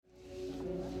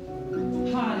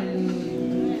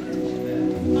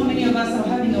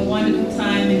wonderful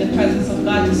time in the presence of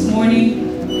God this morning.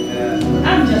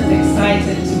 I'm just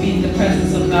excited to be in the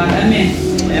presence of God. Amen.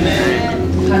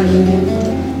 Amen.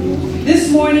 Hallelujah.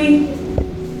 This morning,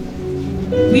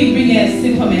 we bring a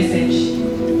simple message.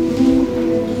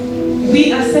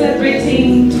 We are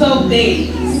celebrating 12 days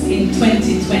in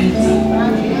 2020.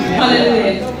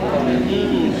 Hallelujah.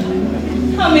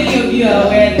 How many of you are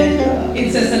aware that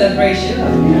it's a celebration?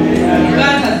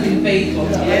 God has been faithful.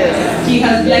 He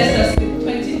has blessed us with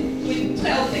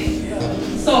 12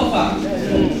 days so far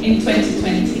in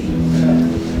 2020.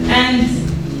 And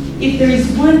if there is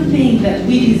one thing that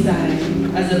we desire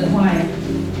as a choir,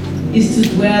 is to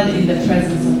dwell in the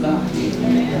presence of God.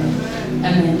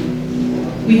 Amen.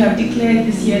 We have declared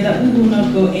this year that we will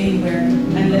not go anywhere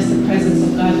unless the presence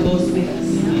of God goes with us.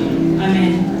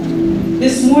 Amen.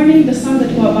 This morning, the song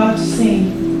that we're about to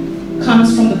sing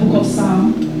comes from the book of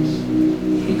Psalm.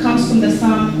 It comes from the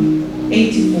Psalm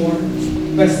 84,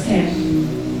 verse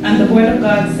 10. And the word of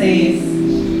God says,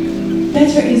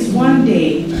 "Better is one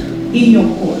day in your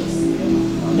courts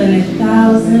than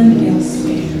 1,000 elsewhere."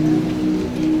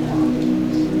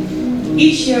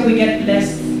 Each year we get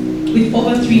blessed with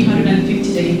over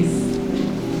 350 days.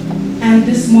 And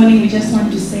this morning we just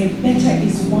want to say, better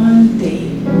is one day.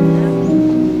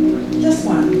 Just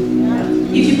one.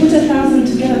 If you put 1,000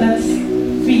 together, that's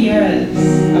 3 years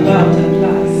about and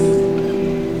plus.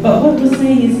 But what we're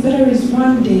saying is, better is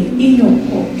one day in your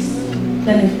courts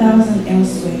than 1,000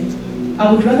 elsewhere.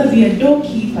 I would rather be a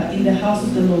doorkeeper in the house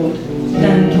of the Lord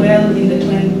than dwell in the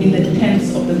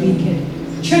tents of the wicked.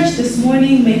 Church, this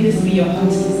morning, may this be your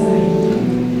heart's desire,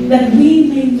 that we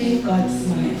may make God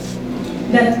smile,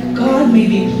 that God may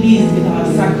be pleased with our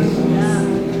sacrifice,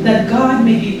 that God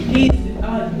may be pleased with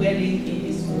our dwelling in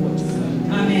His courts.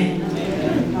 Amen.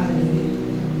 Hallelujah.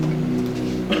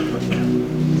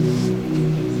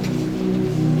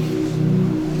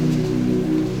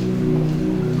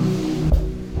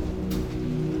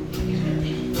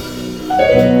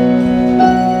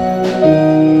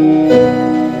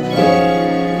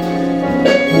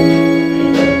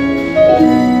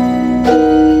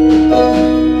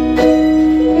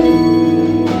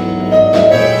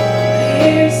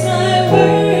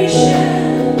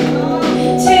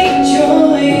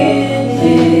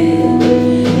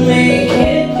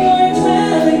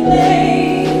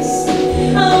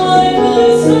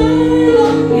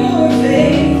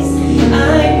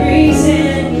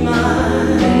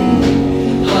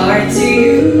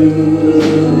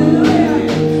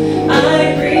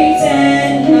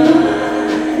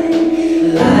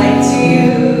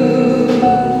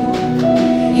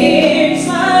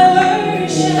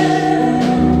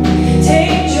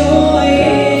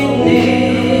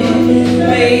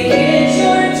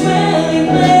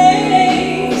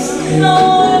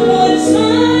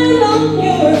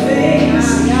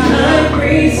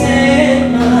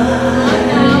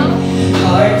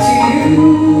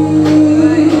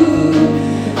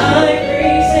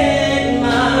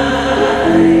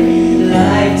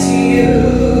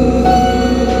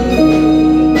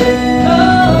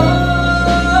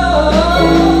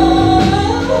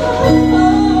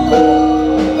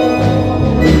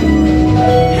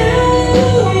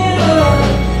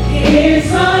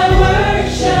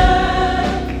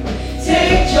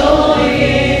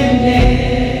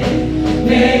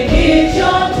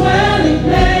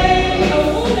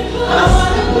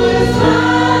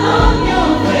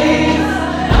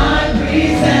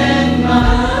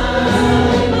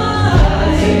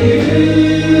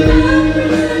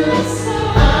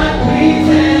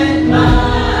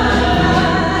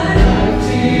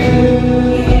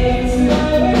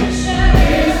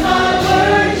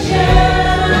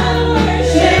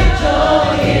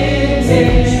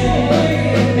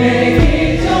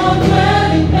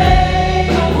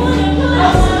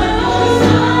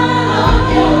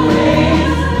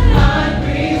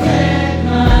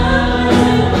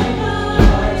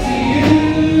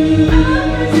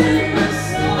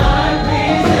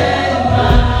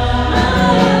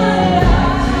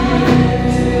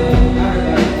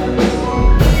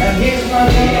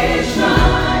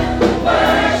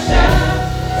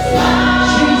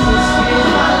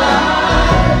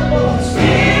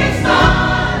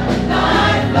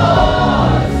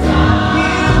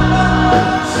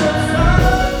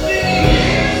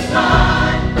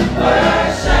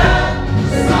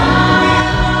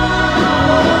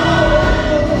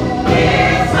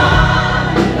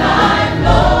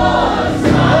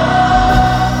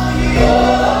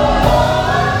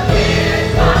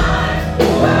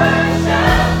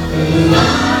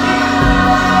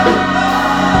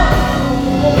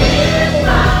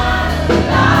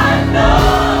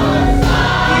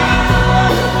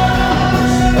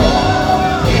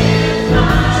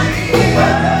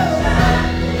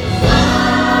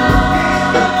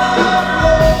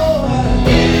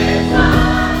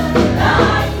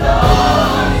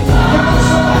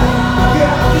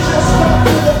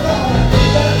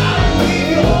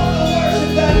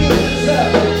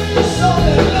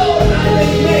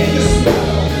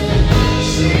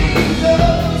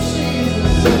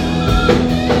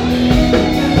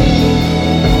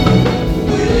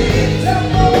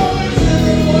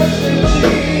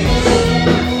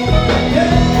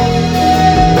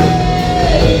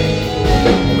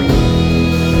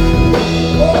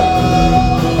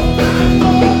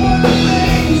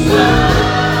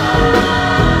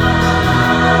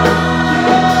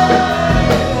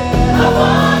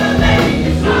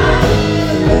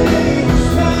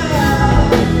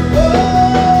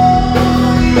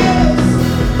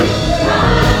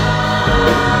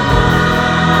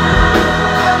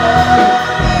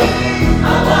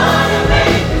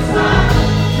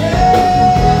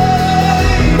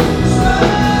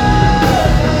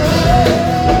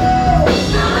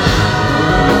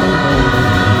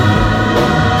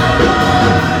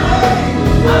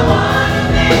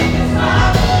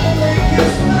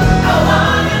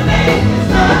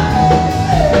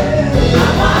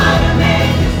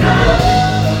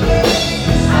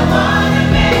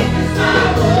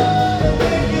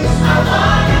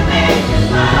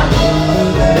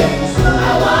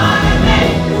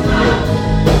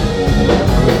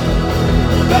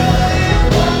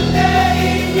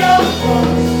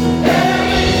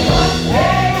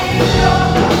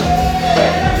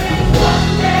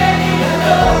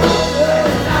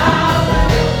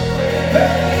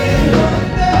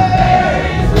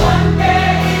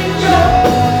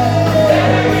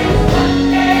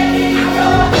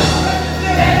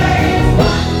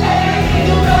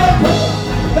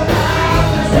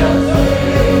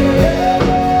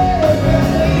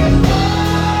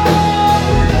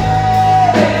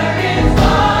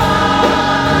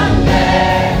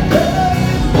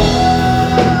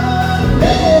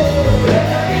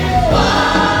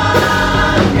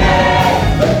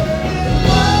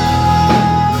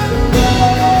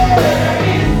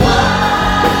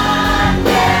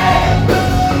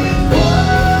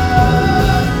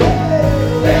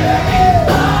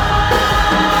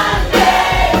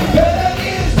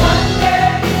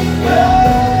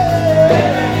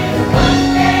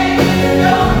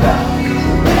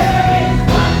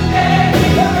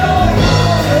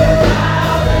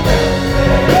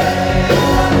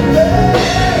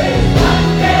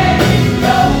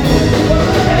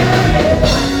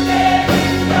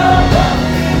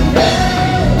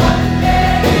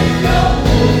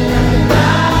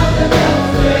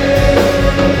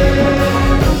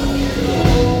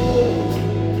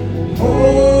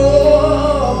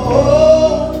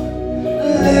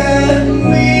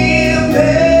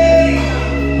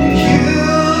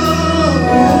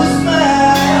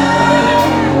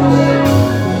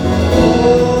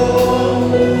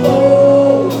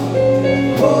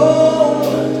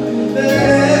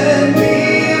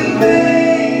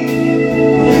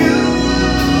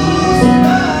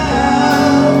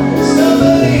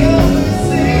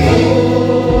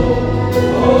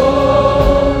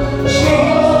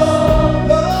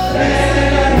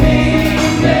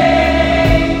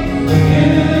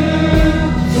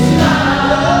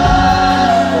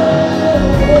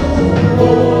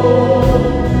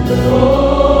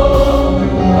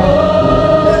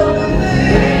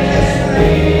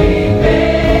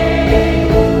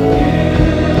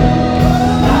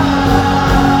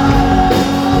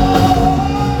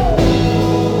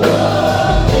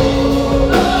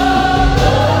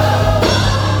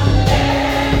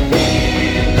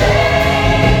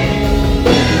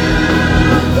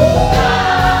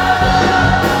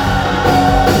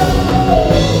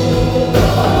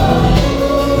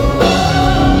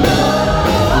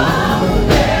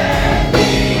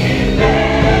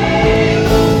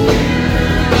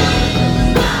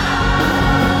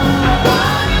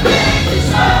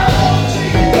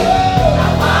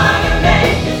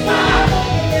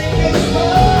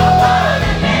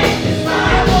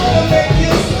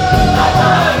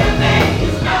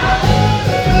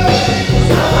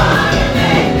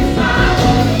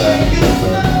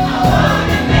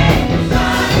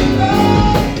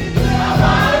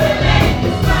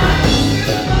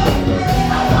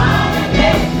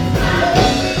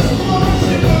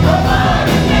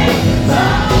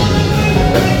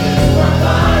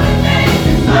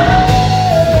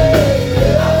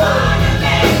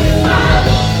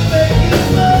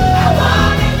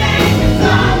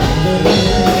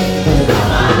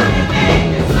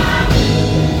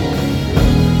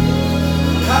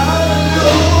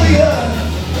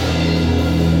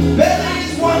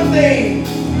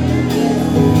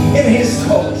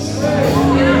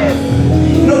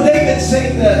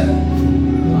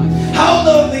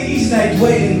 thy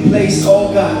dwelling place,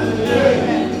 oh God.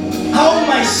 How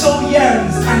my soul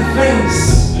yearns and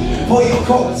faints for your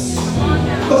courts.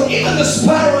 Because even the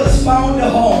sparrows found a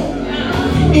home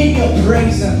in your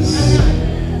presence.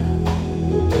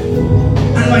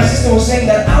 And my sister was saying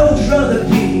that I would rather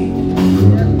be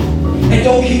a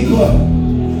doorkeeper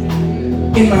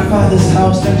in my Father's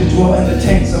house than to dwell in the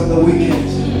tents of the wicked.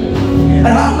 And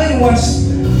how many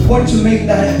want to make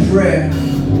that a prayer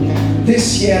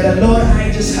this year, that Lord,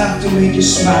 I just have to make you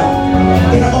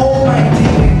smile in all my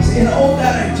dealings, in all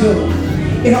that I do,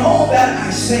 in all that I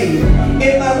say,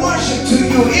 in my worship to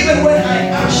you. Even when I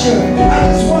usher,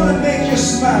 I just want to make you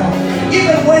smile.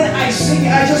 Even when I sing,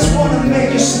 I just want to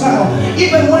make you smile.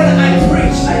 Even when I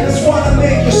preach, I just want to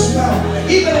make you smile.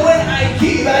 Even when I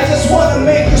give, I just want to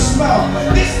make you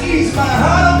smile. This is my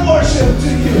heart of worship to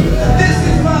you. This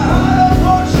is my heart of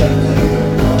worship to you.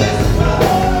 This is my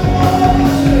heart of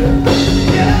worship.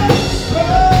 Yes, I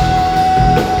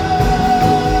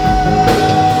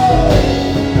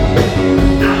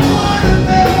want to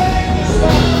make you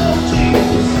smile,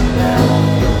 Jesus.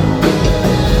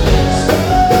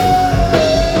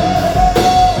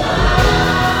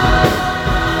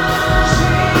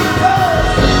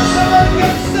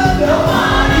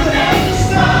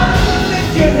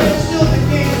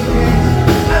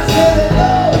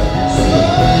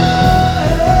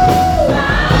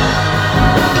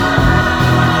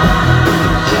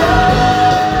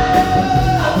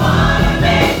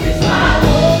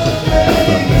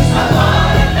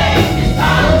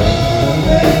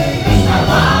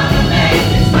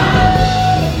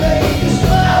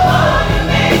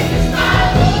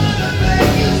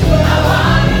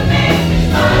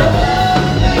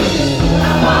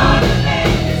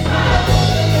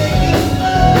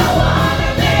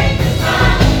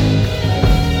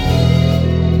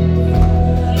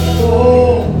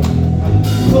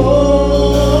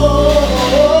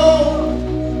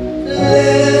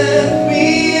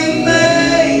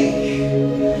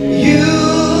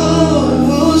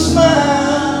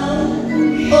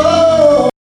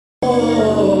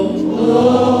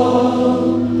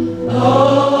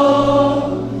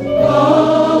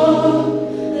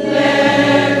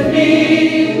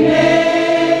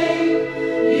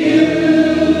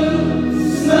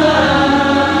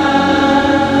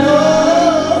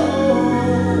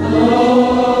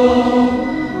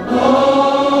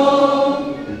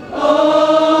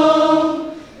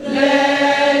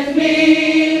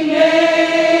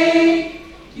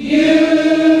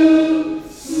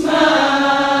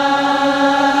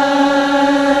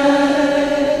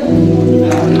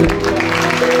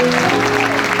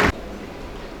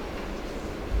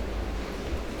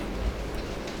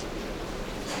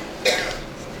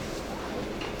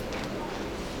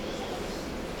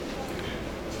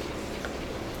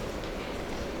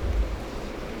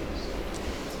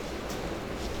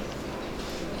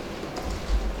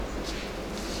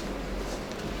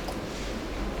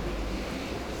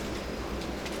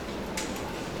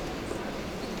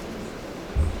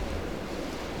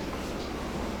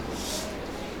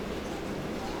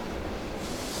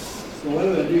 So while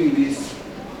we're doing this,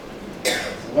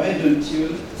 why don't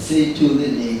you say to the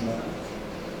neighbor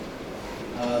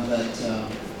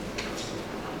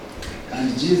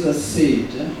and Jesus said,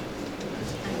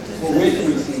 oh, wait a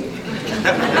minute.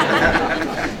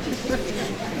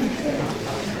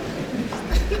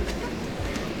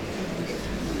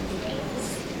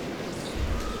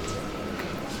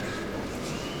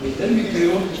 Wait, let me give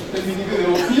you the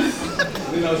office,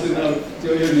 then I'll say now,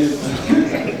 tell your neighbor.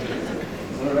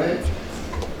 All right?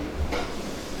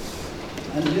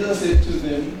 And Jesus said to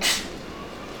them,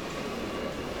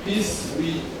 peace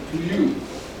be to you.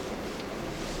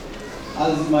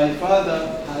 As my Father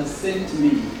has sent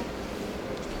me,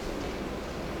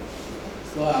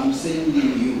 so I'm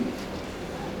sending you.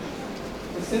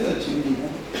 Say that to me.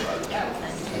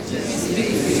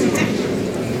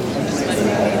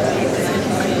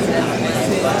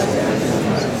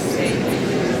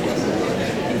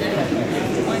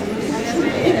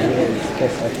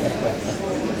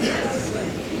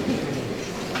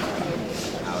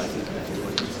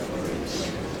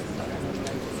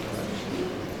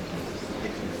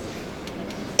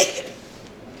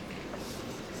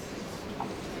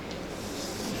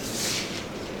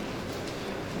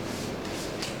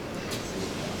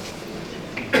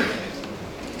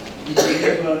 Did you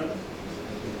ever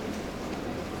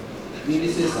really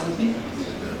say something?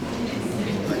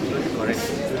 Correct.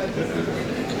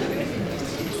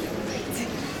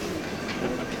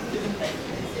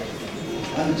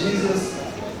 And Jesus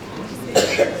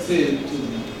said to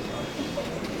me,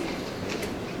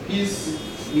 peace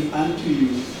be unto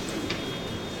you.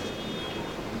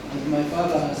 As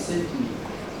Father has sent me.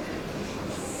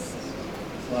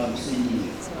 So I'm sending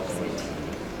you.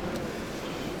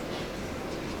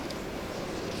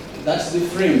 That's the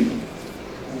frame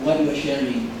of what we're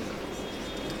sharing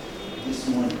this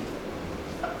morning.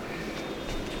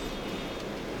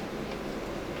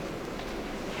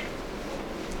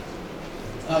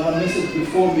 I have a message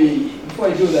before me. Before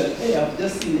I do that, hey, I've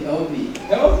just seen LB.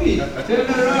 LB, turn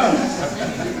around.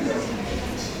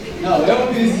 Now,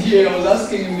 LB is here. I was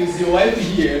asking him, is your wife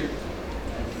here?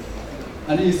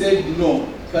 And he said no.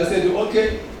 So I said,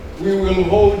 okay, we will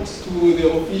hold to the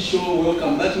official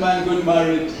welcome. That man got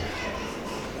married.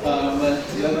 But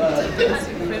the other...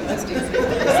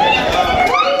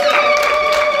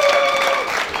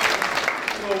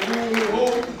 So we will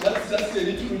hold, that's just a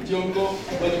little jungle,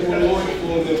 but we will hold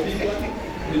for the big one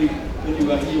when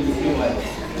you are here with your wife.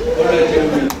 All right, tell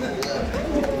me.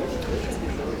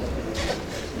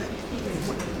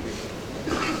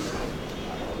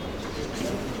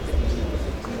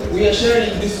 We are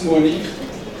sharing this morning.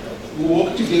 We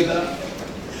walk together.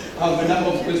 I have a number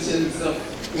of questions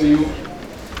for you.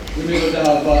 We may not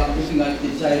have, looking at the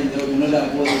time, we may not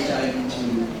have all the time to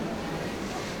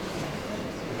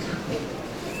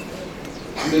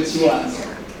let you answer.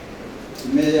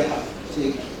 You may have to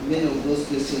take many of those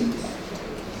questions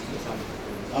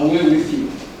away with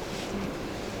you.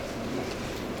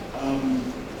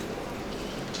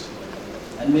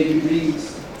 And maybe bring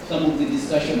some of the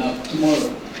discussion up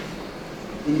tomorrow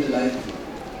in the life,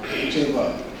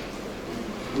 whichever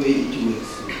way it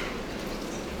works.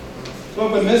 So I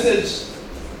have a message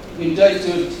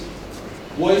entitled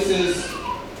Voices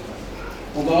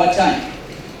of Our Time.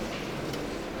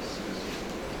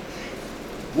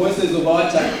 Voices of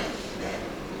Our Time.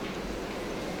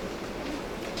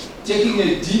 Taking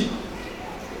a deep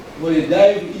or a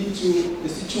dive into the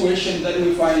situation that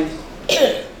we find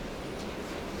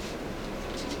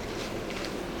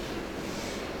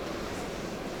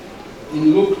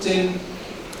in Luke 10,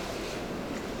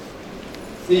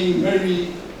 seeing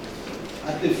Mary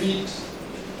at the feet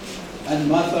and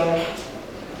Martha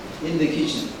in the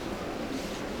kitchen.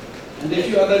 And a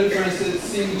few other references,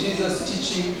 seeing Jesus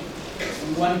teaching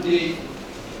one day,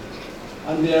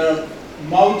 and there are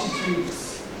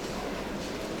multitudes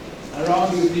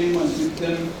around with him and with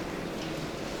them.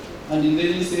 And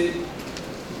then he said,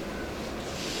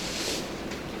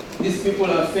 these people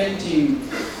are fainting.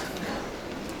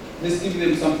 Let's give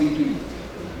them something to eat.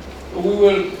 So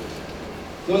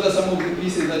those are some of the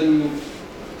pieces that we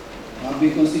will be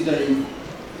considering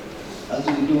as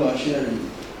we do our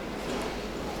sharing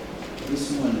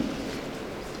this morning.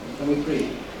 Can we pray?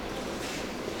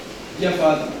 Dear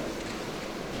Father,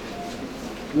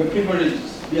 we are privileged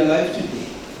to be alive today.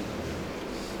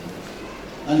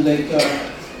 And like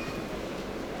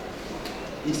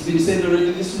it's been said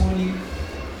already this morning,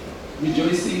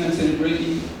 rejoicing and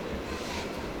celebrating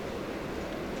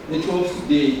the 12th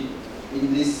day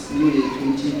in this new year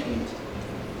 2020.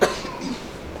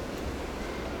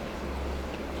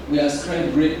 We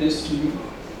ascribe greatness to you.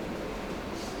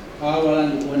 Power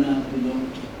and honor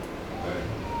belong to you.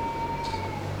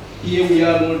 Here we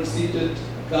are, Lord, seated,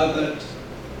 gathered,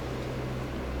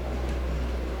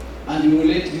 and we will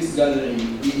let this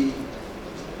gathering be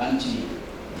unto you.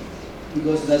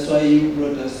 Because that's why you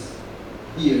brought us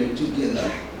here together.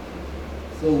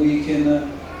 So we can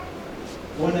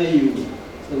honor you,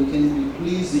 so we can be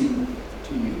pleasing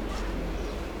to you.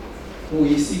 So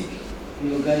we seek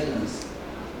your guidance,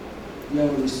 your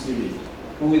Holy Spirit.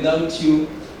 For without you,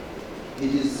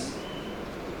 it is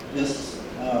just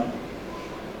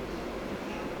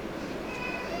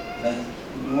like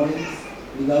noise.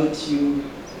 Without you,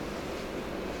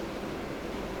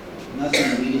 nothing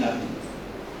really happens.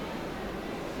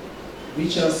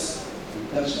 Reach us,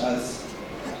 touch us,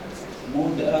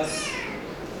 mold us,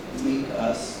 make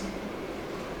us,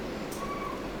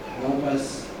 help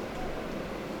us,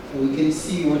 so we can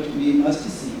see what we must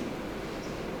see.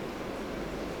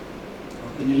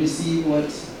 And receive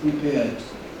what's prepared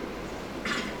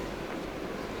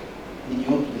in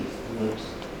your place, Lord.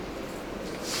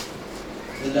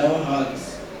 That our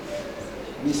hearts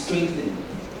be strengthened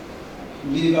to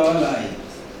live our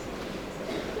lives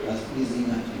as pleasing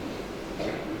unto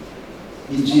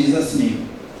you. In Jesus' name,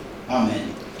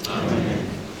 amen. Amen.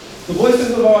 The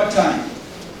voices of our time.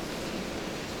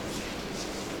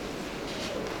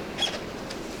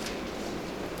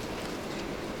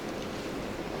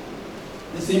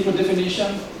 The simple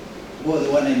definition was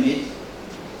the one I made.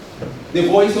 The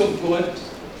voice of God,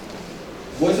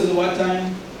 voices of our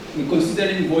time, we're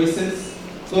considering voices.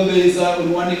 So there is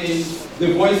on one end,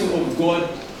 the voice of God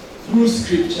through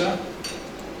Scripture.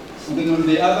 And then on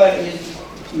the other end,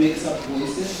 makes up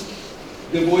voices.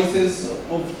 The voices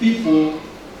of people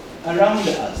around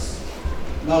us.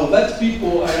 Now that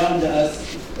people around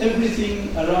us,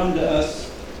 everything around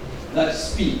us that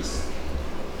speaks.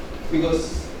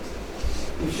 Because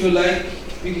if you like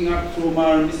picking up from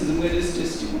our Mrs. Mwede's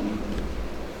testimony,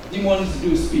 demons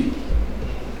do speak.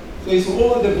 So it's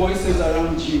all the voices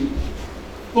around you.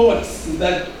 Thoughts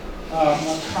that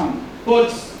come.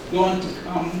 Thoughts don't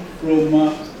come from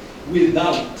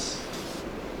without.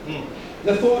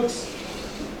 The thoughts,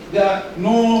 there are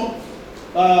no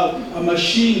a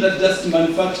machine that just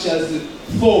manufactures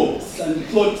thoughts and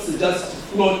thoughts just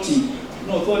floating.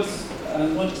 No, thoughts are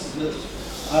not,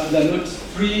 they're not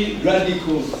free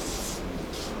radicals.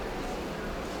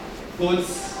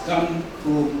 Thoughts come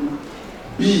from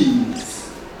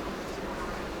beings.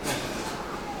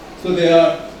 So they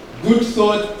are good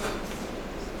thoughts.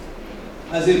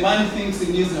 As a man thinks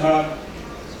in his heart,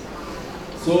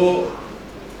 so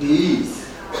he is.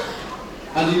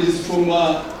 And it is from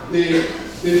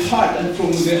the heart, and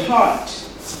from the heart,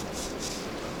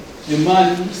 a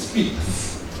man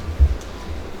speaks.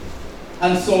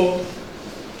 And so,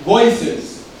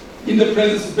 voices in the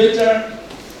presence, better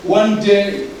one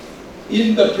day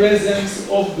in the presence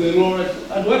of the Lord.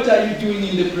 And what are you doing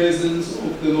in the presence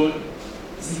of the Lord?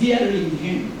 It's hearing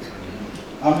Him.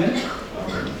 Amen?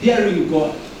 Amen. Hearing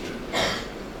God.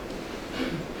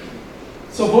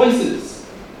 So voices.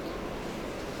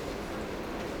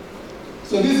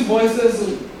 So these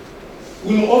voices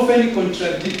will often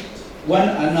contradict one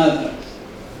another.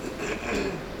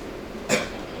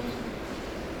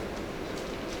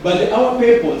 But our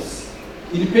purpose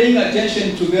in paying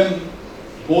attention to them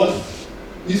both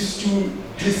is to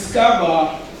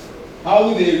discover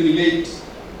how they relate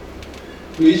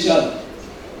to each other.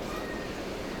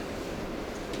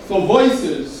 So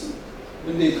voices,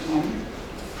 when they come,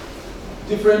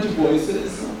 different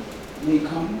voices may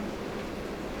come.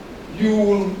 You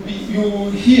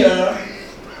will hear,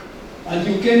 and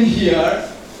you can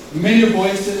hear many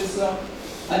voices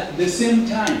at the same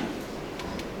time.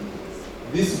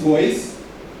 This voice,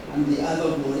 and the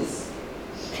other voice,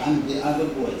 and the other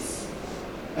voice.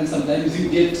 And sometimes you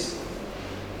get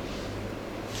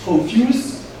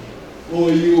confused, or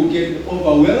you get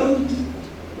overwhelmed,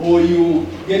 or you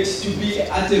get to be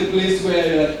at a place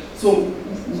where, so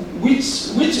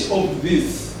which of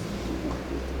these?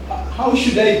 How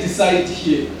should I decide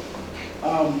here?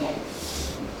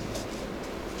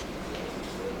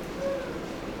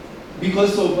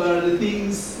 Because of the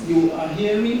things you are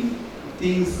hearing,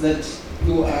 things that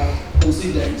you are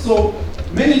considering. So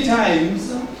many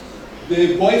times,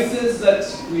 the voices that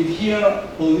we hear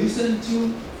or listen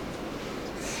to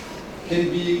can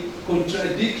be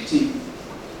contradicting.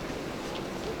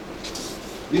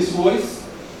 This voice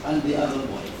and the other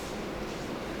voice.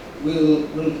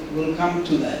 We'll come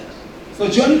to that. So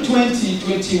John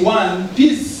 20:21,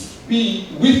 peace be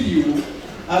with you.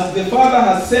 As the Father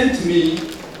has sent me,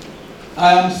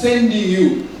 I am sending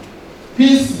you.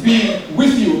 Peace be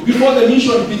with you. Before the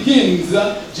mission begins,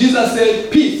 Jesus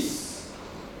said, peace.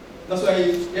 That's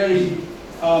why hearing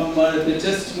the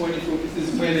testimony from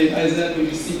Mrs. Mwede, Isaiah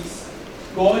 26,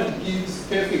 God gives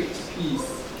perfect peace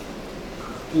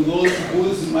to those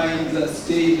whose minds are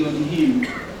stayed on Him,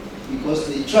 because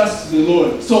they trust the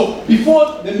Lord. So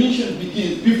before the mission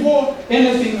begins, before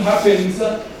anything happens,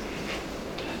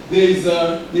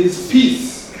 there's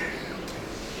peace.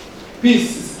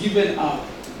 Peace is given up.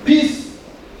 Peace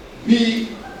be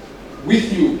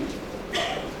with you.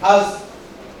 As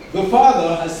the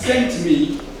Father has sent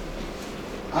me,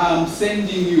 I am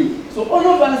sending you. So all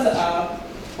of us are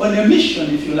on a mission,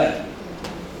 if you like.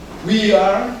 We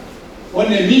are on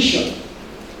a mission.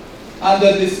 And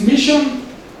this mission,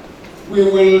 we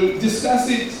will discuss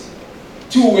it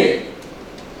two-way.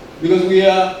 Because we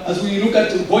are, as we look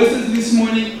at the voices this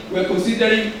morning, we are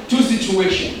considering two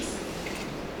situations.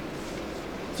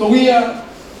 So we are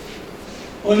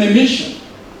on a mission.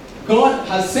 God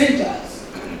has sent us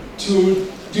to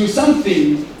do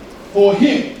something for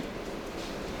Him,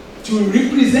 to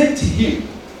represent Him.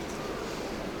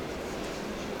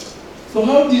 So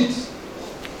how did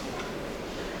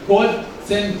God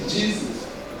send Jesus?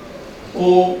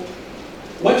 Or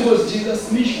what was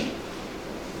Jesus' mission?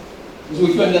 So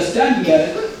if you understand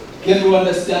that, then we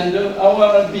understand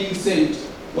our being sent,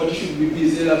 what should we be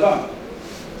busy about.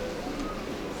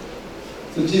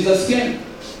 So Jesus came.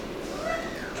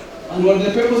 And what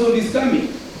the purpose of His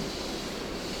coming?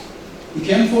 He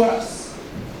came for us.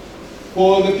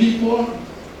 For the people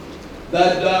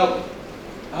that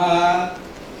are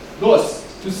lost,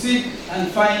 to seek and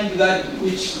find that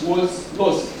which was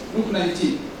lost. Luke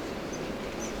 19.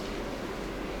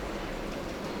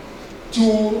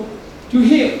 to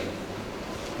heal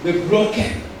the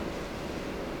broken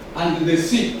and the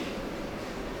sick,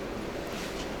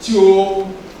 to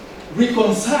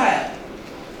reconcile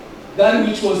that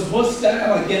which was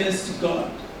hostile against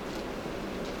God.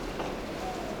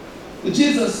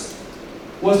 Jesus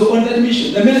was on that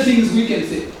mission. There are many things we can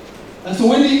say. And so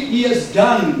when he has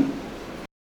done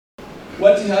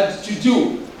what he had to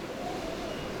do,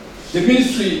 the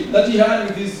ministry that he had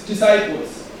with his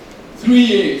disciples, 3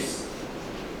 years,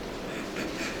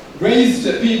 raised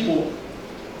the people,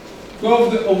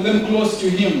 12 of them close to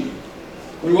him.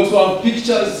 We also have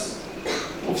pictures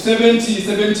of 70,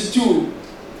 72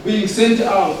 being sent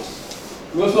out.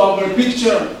 We also have a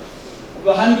picture of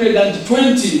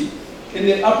 120 in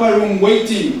the upper room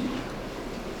waiting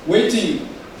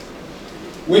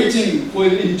for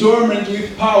the enjoyment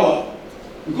with power,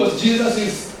 because Jesus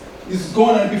is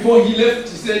gone, and before he left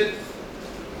he said,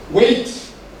 wait,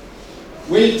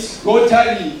 go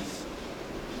tarry,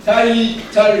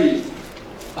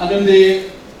 and on the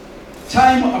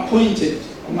time appointed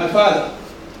of my Father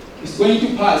is going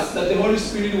to pass, that the Holy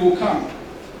Spirit will come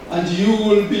and you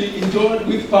will be enjoyed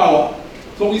with power.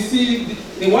 So we see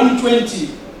the 120,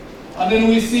 and then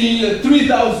we see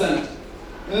 3,000, and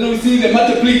then we see the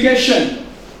multiplication,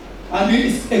 and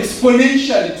it's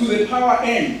exponentially to the power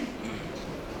n.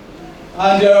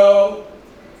 And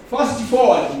fast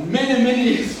forward, many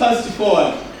years fast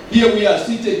forward, here we are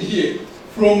seated here,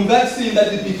 from that scene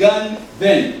that it began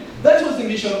then. That was the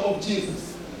mission of Jesus.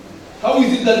 How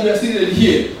is it that we are seated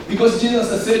here? Because Jesus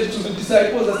has said to the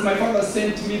disciples, as my Father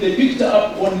sent me, they picked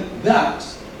up on that.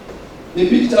 They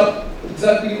picked up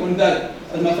exactly on that.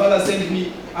 As my Father sent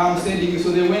me, I'm sending you. So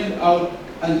they went out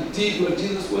and did what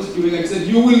Jesus was doing and said,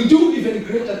 you will do even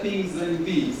greater things than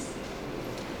these.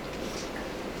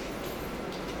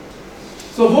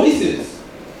 So voices.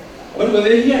 What were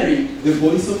they hearing? The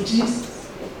voice of Jesus.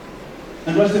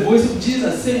 And what's the voice of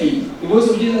Jesus saying? The voice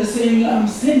of Jesus saying, I'm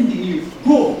sending you.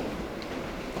 Go.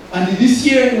 And this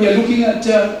year we are looking at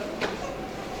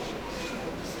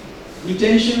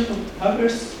retention of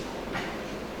harvest.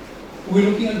 We're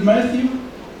looking at Matthew.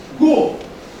 Go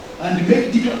and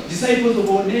make disciples of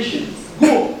all nations.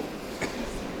 Go.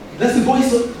 That's the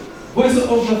voice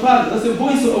of the Father. That's the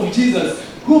voice of Jesus.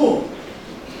 Go.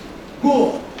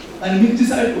 Go and make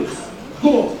disciples.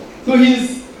 Go. So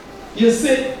he has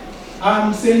said,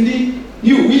 I'm sending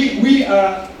you. We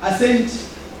are sent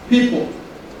people.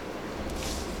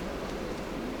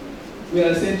 We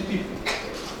are sent people.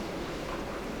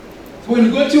 So when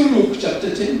you go to Luke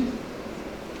chapter 10,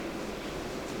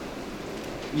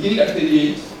 beginning at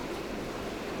 38,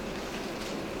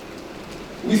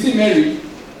 we see Mary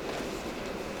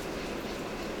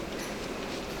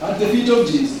at the feet of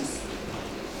Jesus.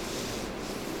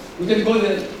 We can go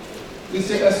there. Please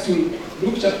take us to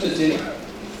Luke chapter 10.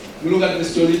 We look at the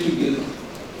story together.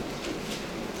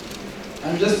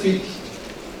 And just pick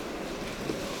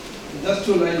just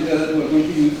 2 lines there that we're going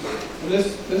to use.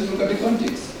 Let's look at the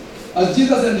context. As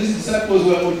Jesus and his disciples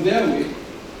were on their way,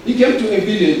 he came to a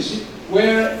village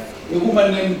where a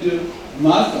woman named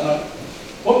Martha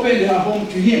opened her home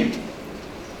to him.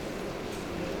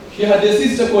 She had a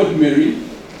sister called Mary,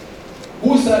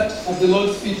 who sat at the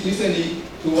Lord's feet listening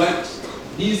to what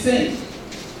he said.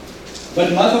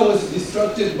 But Martha was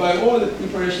distracted by all the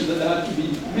preparations that had to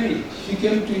be made. She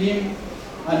came to him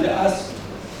and asked,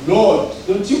 Lord,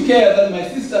 don't you care that my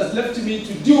sister has left me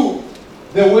to do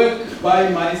the work by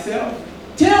myself?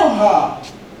 Tell her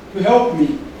to help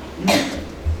me.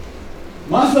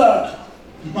 Martha,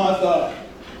 Martha,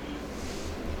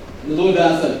 the Lord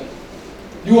answered,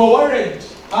 you are worried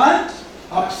and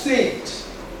upset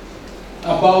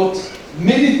about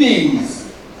many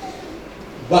things,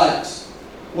 but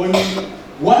only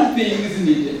one thing is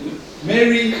needed.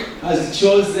 Mary has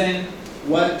chosen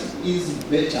what is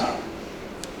better.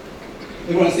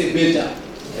 Everyone say better.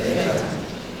 Yeah.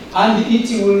 And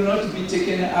it will not be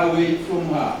taken away from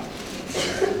her.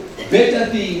 Better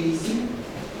things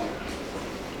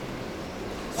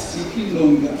stick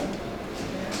longer.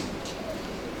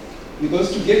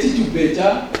 Because to get it to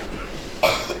better,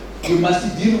 you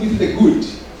must deal with the good.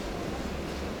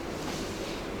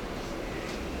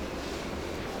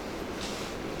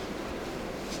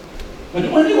 But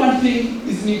only one thing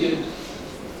is needed.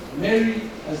 Mary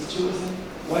has chosen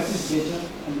what is better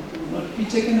and will not be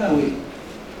taken away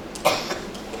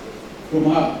from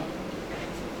her.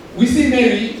 We see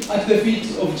Mary at the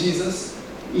feet of Jesus,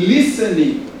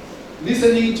 listening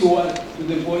to what? To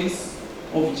the voice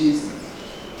of Jesus.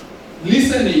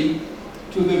 Listening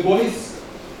to the voice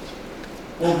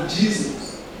of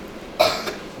Jesus.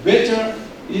 Better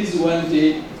is one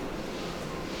day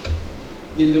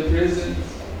in the presence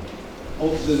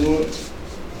of the Lord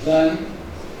than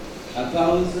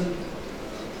 1,000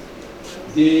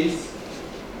 days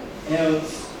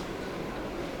elsewhere.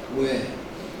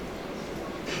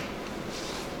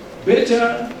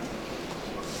 Better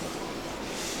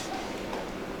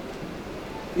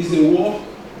is a walk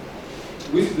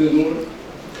with the Lord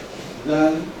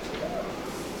than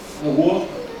a walk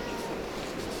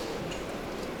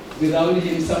without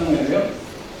Him somewhere else.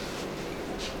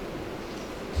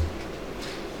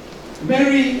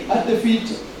 Mary at the feet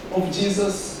of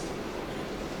Jesus.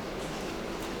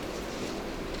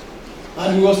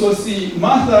 And we also see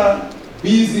Martha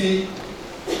busy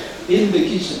in the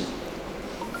kitchen.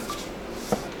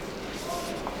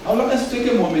 I would like us to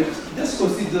take a moment, just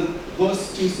consider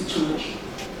those two situations.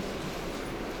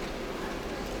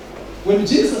 When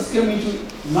Jesus came into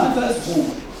Martha's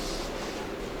home,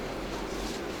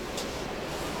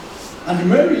 and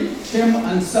Mary came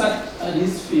and sat at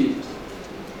his feet,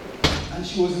 and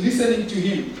she was listening to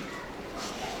him.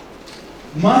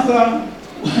 Martha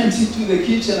went into the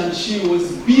kitchen and she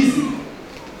was busy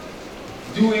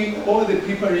doing all the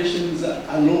preparations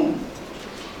alone.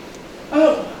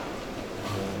 Oh,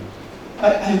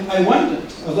 I wondered,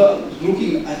 as I was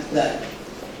looking at that,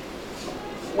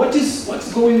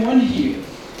 what's going on here?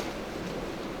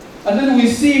 And then we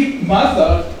see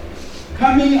Martha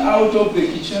coming out of the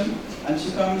kitchen, and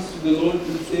she comes to the Lord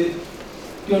and said,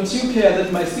 "Don't you care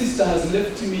that my sister has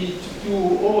left me to do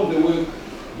all the work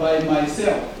by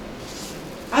myself?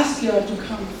 Ask her to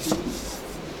come to me."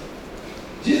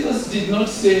 Jesus did not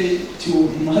say to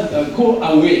Martha, "Go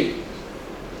away."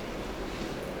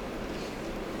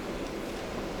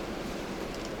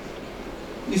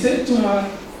 He said to her,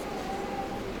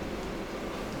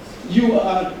 you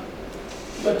are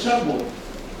troubled,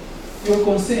 you are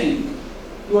concerned,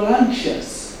 you are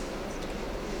anxious.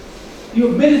 You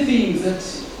have many things that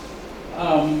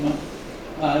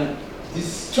are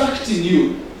distracting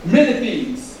you. Many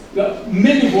things. You have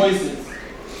many voices.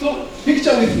 So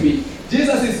picture with me.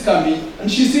 Jesus is coming and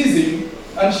she sees him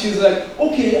and she's like,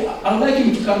 okay, I'd like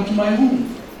him to come to my home.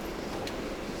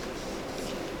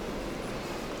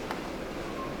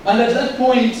 And at that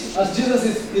point, as Jesus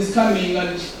is coming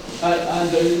and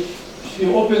she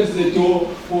opens the door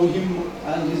for him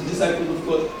and his disciples, of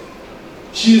course,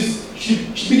 she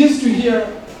begins to hear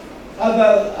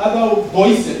other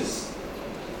voices.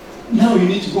 Now you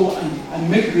need to go and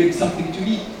make ready something to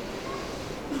eat.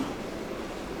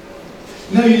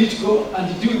 Now you need to go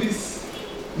and do this.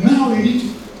 Now you need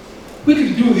to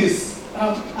quickly do this.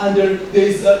 And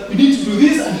there's you need to do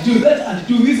this and do that and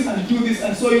do this and do this.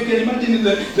 And so you can imagine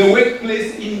the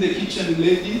workplace in the kitchen,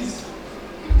 ladies,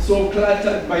 so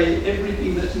cluttered by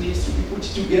everything that needs to be put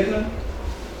together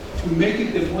to make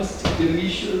it the most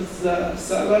delicious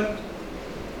salad.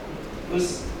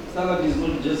 Because salad is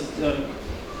not just not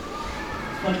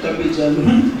cabbage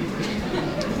alone.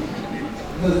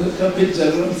 The cabbage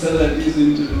alone salad is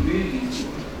into the building.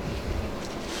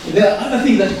 There are other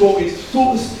things that go in.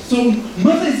 So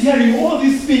Martha is hearing all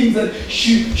these things and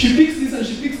she picks this and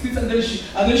she picks this and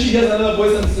then she hears another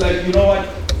voice and it's like, you know what?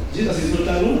 Jesus is not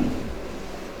alone.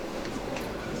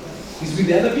 He's with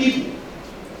the other people.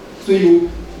 So you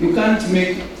can't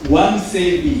make one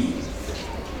saving.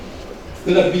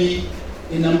 There'll be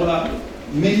a number,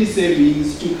 many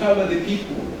savings to cover the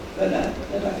people that are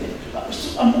there.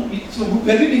 So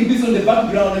we're reading this on the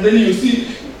background and then you see,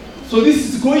 so this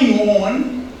is going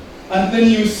on. And then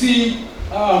you see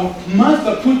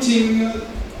Martha putting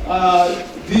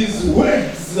these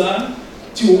words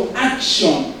to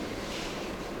action.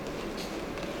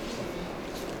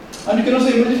 And you can also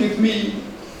imagine with me,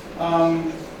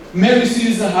 Mary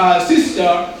sees her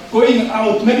sister going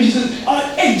out. Maybe she says, "Oh,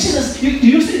 hey, Jesus, do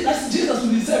you see that's Jesus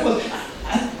with his disciples?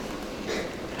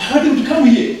 I want him to come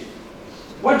here.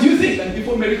 What do you think?" And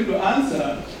before Mary could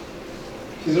answer,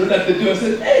 she's right at the door and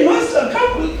said, "Hey, Master,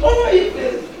 come over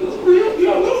here. You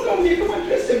are welcome here. Come and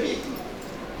rest a bit."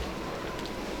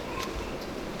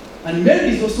 And Mary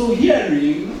is also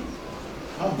hearing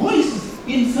her voice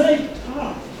inside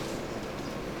her.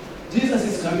 Jesus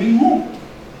is coming home.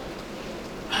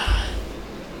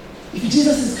 If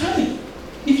Jesus is coming,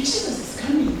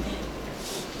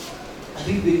 I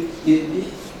think the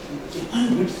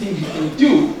one good thing you can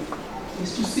do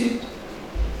is to sit,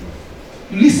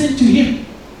 listen to him.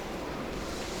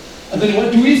 And then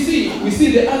what do we see? We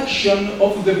see the action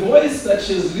of the voice that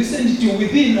she has listened to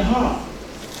within her.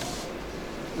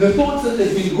 The thoughts that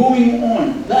have been going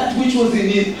on, that which was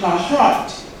in her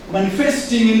heart,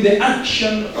 manifesting in the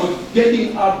action of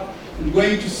getting up and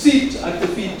going to sit at the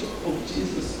feet of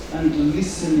Jesus and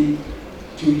listening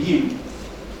to him.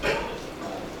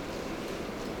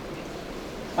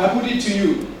 I put it to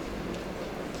you,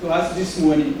 to us this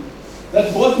morning,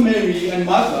 that both Mary and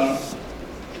Martha,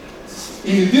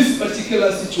 in this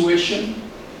particular situation,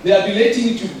 they are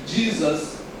relating to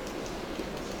Jesus,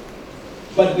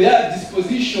 but their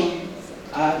dispositions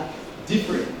are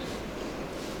different.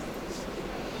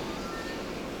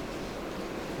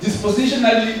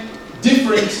 Dispositionally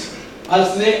different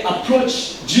as they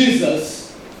approach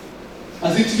Jesus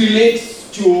as it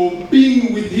relates to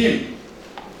being with him.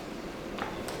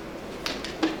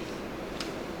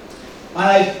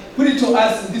 I put it to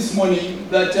us this morning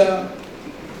that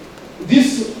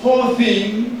this whole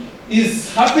thing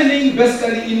is happening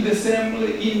basically in the same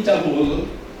interval,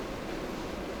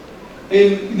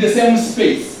 in the same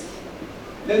space.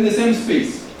 In the same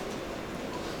space.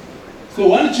 So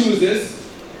one chooses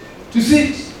to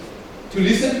sit, to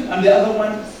listen, and the other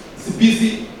one is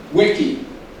busy working.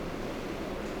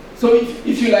 So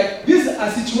if you like, these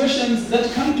are situations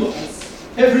that come to us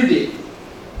every day.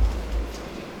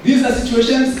 These are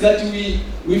situations that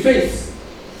we face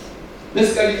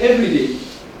basically every day.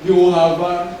 You will have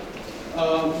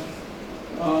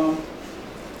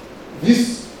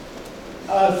this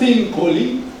thing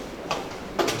calling,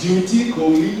 duty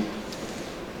calling.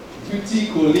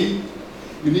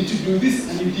 You need to do this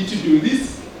and you need to do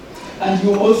this. And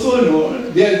you also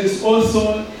know there is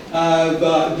also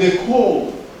the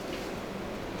call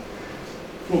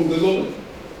from the Lord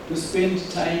to spend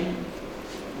time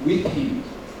with him.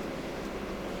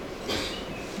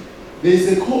 There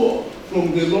is a call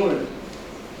from the Lord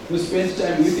to spend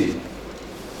time with him.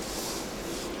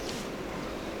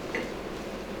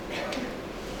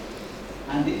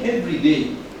 And every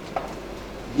day,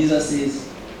 Jesus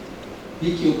says,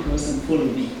 pick your cross and follow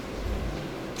me.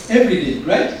 Every day,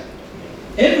 right?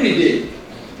 Every day,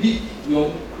 pick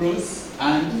your cross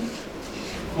and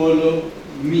follow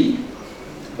me.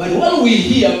 But when we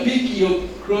hear, pick your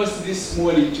cross this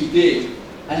morning, today,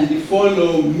 and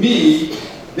follow me,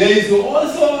 there is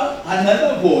also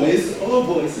another voice, or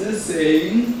voices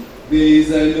saying, there's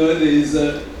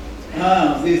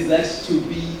that to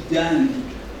be done.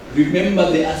 Remember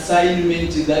the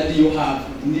assignment that you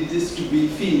have needs to be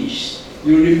finished.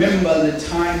 You remember the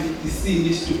time this thing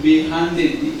needs to be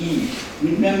handed in.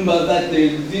 Remember that there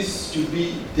is this to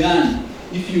be done.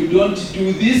 If you don't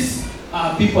do this,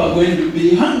 people are going to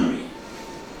be hungry.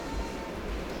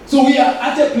 So we are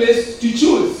at a place to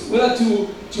choose whether to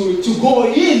go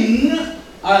in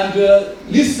and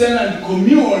listen and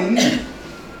commune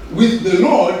with the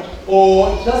Lord,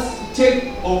 or just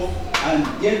take off and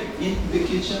get into the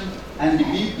kitchen and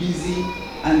be busy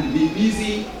and be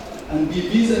busy and be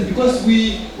busy. And because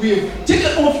we've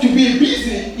taken off to be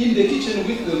busy in the kitchen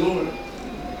with the Lord,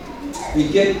 we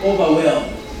get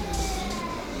overwhelmed.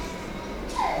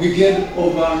 We get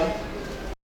overwhelmed.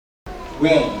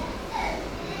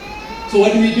 So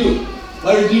what do we do?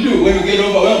 What do you do when we get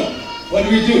overwhelmed? What do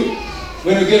we do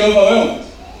when we get overwhelmed?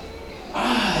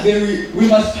 Then we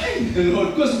must find the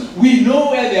Lord, because we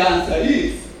know where the answer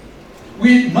is.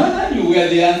 Mother knew where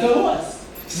the answer was.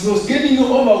 She was getting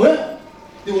overwhelmed.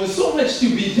 There was so much to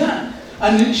be done,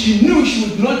 and she knew she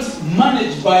would not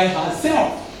manage by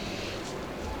herself.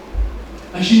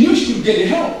 And she knew she could get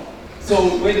help. So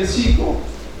where does she go?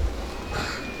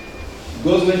 She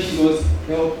goes where she knows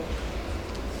help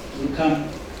will come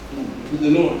to the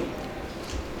Lord.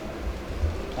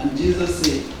 And Jesus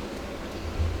said,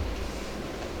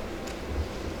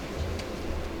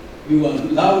 you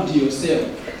allowed yourself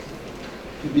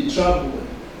to be troubled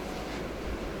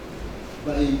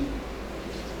by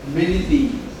many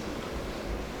things.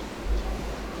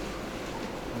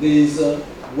 There is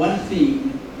one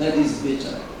thing that is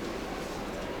better.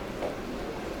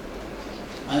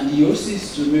 And your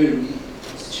sister Mary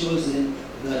has chosen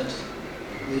that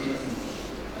better thing.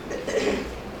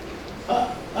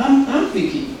 I'm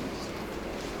thinking,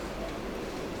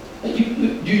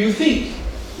 do you think,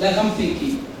 like I'm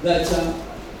thinking, that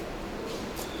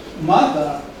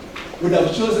Martha would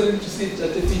have chosen to sit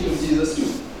at the feet of Jesus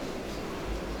too?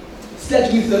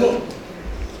 Start with the Lord.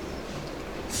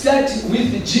 Start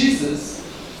with Jesus.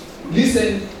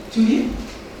 Listen to him.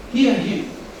 Hear him.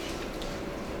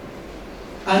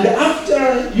 And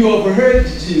after you have heard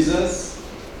Jesus,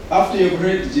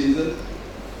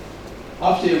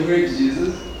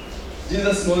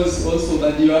 Jesus knows also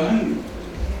that you are hungry.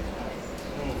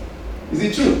 Is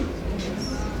it true?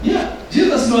 Yeah.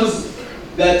 Jesus knows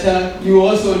that you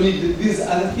also need these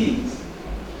other things.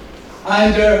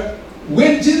 And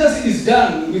when Jesus is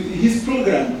done with his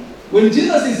program, when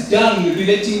Jesus is done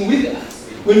relating with us,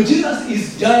 when Jesus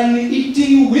is done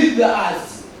eating with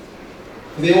us,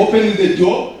 they open the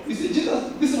door. You see,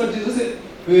 Jesus, this is what Jesus said.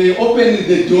 They open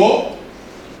the door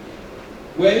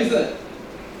Where is that?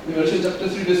 Revelation chapter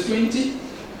 3, verse 20.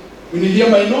 When you hear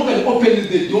my knock and open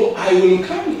the door, I will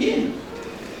come in.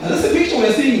 And that's the picture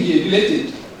we're seeing here,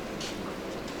 related.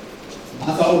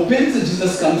 Martha opens,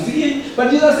 Jesus comes in, but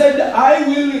Jesus said, I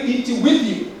will eat with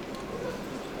you.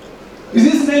 Is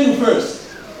this menu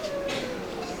first?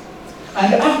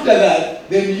 And after that,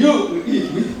 then you will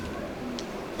eat with me.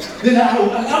 Then I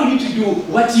will allow you to do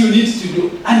what you need to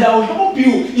do. And I will help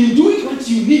you in doing what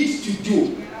you need to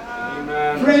do.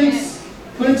 Amen. Friends,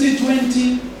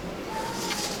 2020,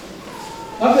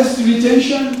 harvest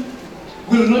retention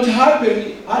will not happen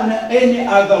in any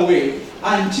other way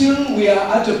until we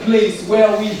are at a place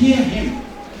where we hear Him.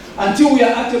 Until we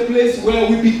are at a place where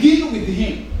we begin with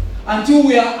Him. Until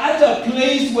we are at a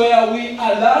place where we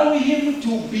allow Him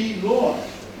to be Lord.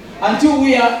 Until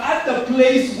we are at the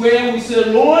place where we say,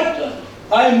 Lord,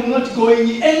 I'm not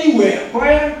going anywhere.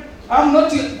 Prayer, I'm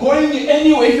not going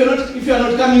anywhere. If you're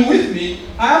not coming with me,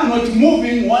 I'm not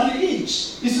moving 1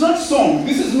 inch. It's not song.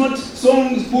 This is not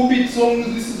songs, pulpit songs.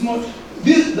 This is not.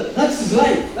 That's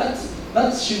life.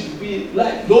 That should be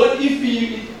life. Lord, if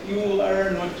you are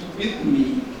not with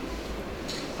me,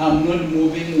 I'm not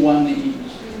moving 1 inch.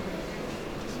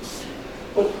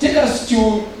 But take us to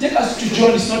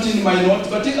John. It's not in my notes,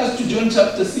 but take us to John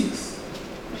chapter 6,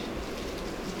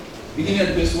 beginning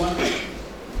at verse 1.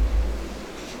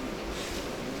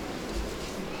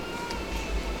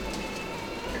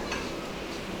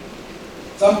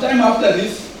 Sometime after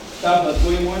this stuff was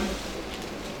going on,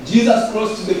 Jesus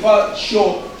crossed to the far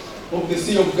shore of the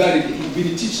Sea of Galilee. He's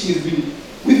been teaching, he's been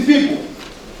with people,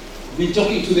 been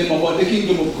talking to them about the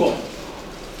kingdom of God.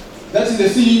 That is the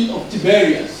Sea of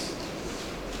Tiberias.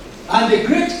 And a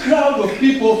great crowd of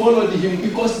people followed him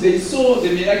because they saw the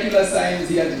miraculous signs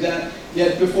he had done, he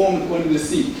had performed on the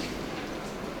sea.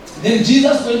 Then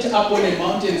Jesus went up on a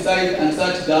mountainside and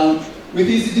sat down with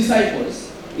his disciples.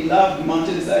 He loved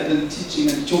mountainside and teaching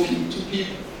and talking to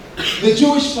people. The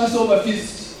Jewish Passover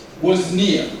feast was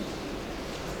near.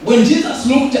 When Jesus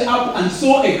looked up and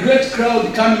saw a great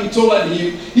crowd coming toward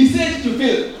him, he said to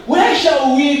Philip, where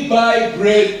shall we buy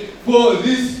bread for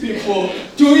these people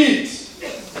to eat?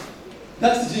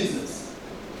 That's Jesus.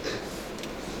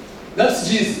 That's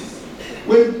Jesus.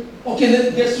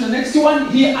 Let's get to the next one.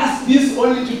 He asked this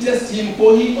only to test him,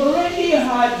 for he already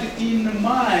had in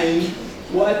mind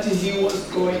what he was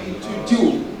going to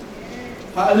do.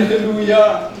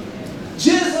 Hallelujah.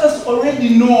 Jesus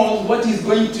already knows what he's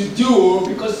going to do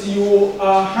because you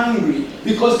are hungry,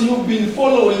 because you've been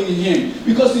following him,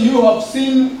 because you have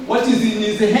seen what is in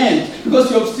his hand, because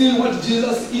you have seen what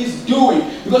Jesus is doing,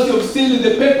 because you have seen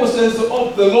the purposes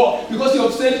of the Lord, because you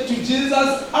have said to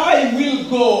Jesus, I will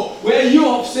go where you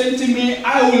have sent me,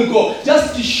 I will go.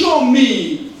 Just to show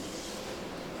me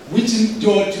which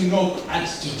door to knock at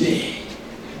today.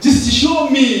 Just to show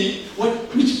me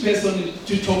which person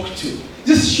to talk to.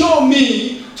 Just show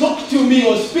me, talk to me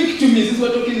or speak to me. This is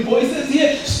what talking voices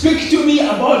here. Speak to me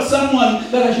about someone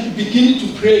that I should begin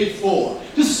to pray for.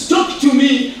 Just talk to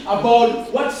me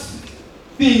about what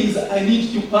things I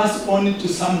need to pass on to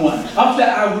someone. After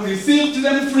I will receive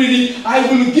them freely, I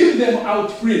will give them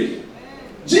out freely.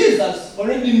 Jesus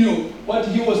already knew what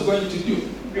he was going to do.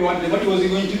 What was he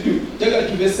going to do? Take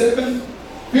us to verse 7.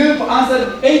 Philip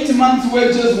answered, 8 months'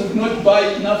 wages would not buy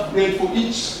enough bread for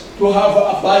each to have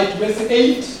a bite. Verse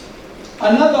 8.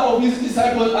 Another of his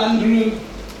disciples, Andrew,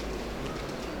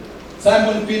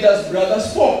 Simon Peter's brother,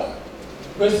 spoke.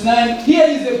 Verse 9. Here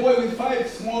is a boy with 5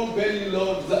 small barley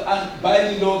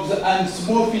loaves and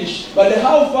small fish. But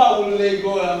how far will they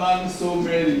go among so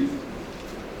many?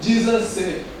 Jesus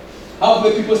said, have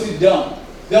the people sit down.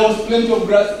 There was plenty of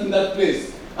grass in that place.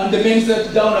 And the men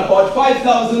sat down, about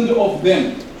 5,000 of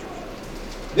them.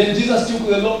 Then Jesus took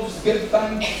the loaves, gave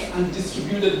thanks, and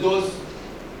distributed those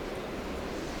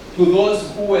to those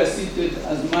who were seated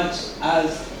as much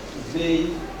as they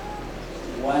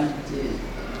wanted.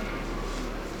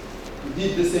 He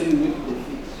did the same with the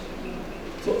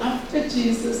fish. So after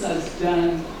Jesus has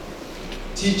done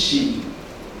teaching,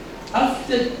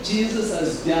 after Jesus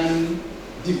has done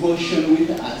devotion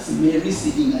with us, Mary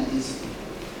sitting at his feet,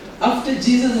 after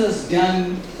Jesus has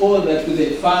done all that with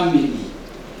the family,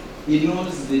 he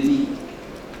knows the need.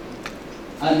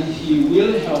 And he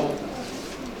will help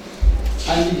us.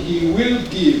 And he will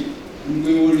give. And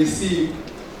we will receive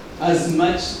as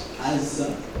much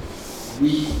as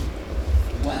we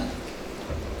want.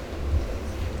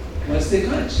 What's the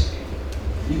catch?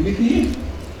 Be with him.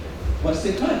 What's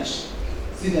the catch?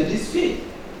 Sit at his feet.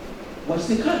 What's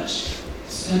the catch?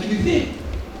 Stand with him.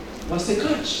 What's the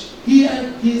catch?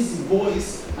 Hear his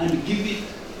voice and give it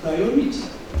priority.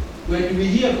 Where do we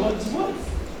hear God's voice?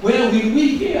 Where will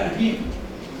we hear him?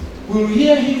 We will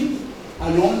hear him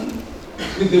alone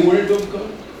with the word of God.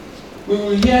 We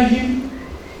will hear him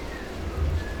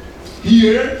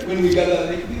here when we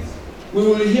gather like this. We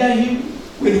will hear him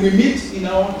when we meet in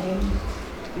our home.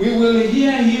 We will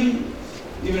hear him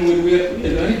even when we are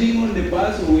riding on the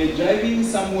bus or we are driving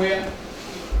somewhere.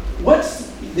 What's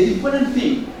the important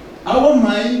thing? Our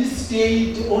mind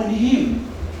stayed on him.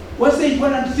 What's the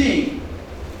important thing?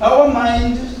 Our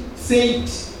mind stayed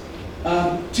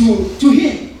to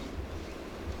him.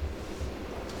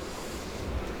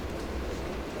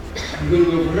 When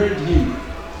we've heard him,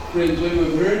 friends, when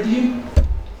we've heard him,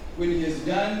 when he has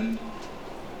done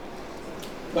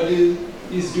what he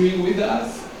is doing with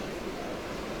us,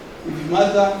 if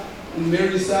Martha and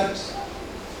Mary sat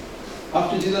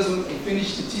after Jesus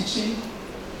finished teaching,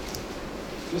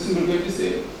 listen, we're going to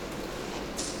say,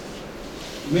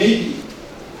 maybe,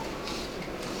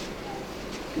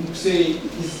 you say,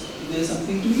 is there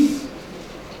something to eat?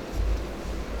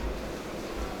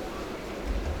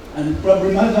 And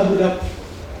probably Martha would have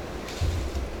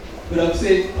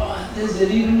said, oh, there's a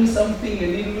little something, a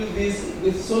little this,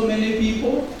 with so many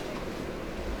people.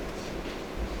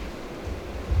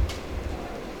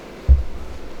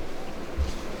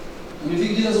 And you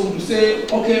think Jesus would say,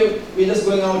 okay, we're just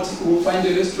going out, we'll find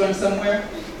a restaurant somewhere?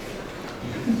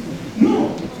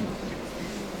 No.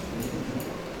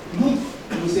 No.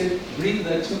 He would say, bring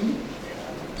that to me.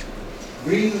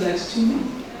 Bring that to me.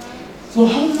 So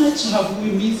how much have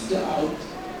we missed out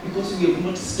because we have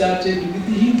not started with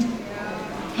him?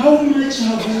 How much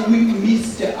have we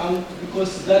missed out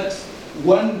because that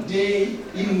one day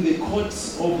in the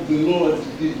courts of the Lord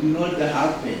did not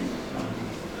happen?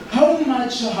 How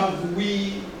much have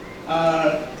we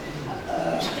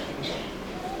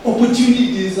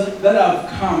opportunities that have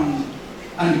come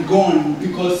and gone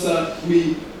because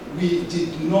we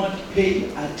did not pay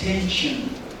attention?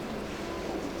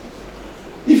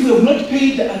 If we have not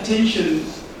paid attention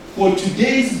for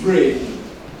today's bread,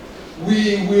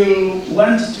 we will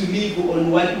want to live on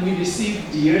what we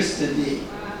received yesterday.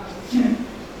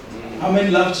 How many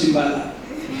love Chimbala?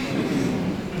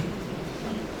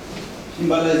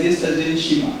 Chimbala is yesterday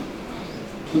Shima.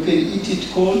 You can eat it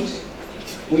cold,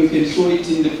 or you can throw it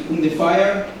in the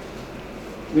fire.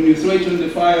 When you throw it on the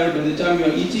fire, by the time you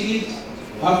are eating it,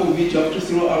 half of it you have to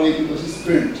throw away because it's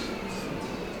burnt.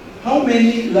 How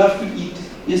many love to eat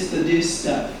yesterday's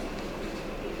stuff?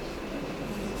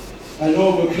 I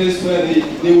know of a place where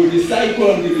they will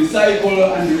recycle and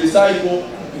recycle and recycle.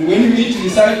 And when you eat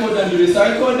recycled and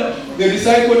recycled, the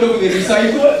recycled of the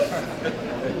recycled,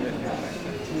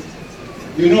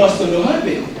 you know what's going to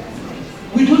happen.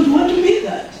 We don't want to be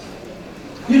that.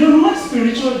 We don't want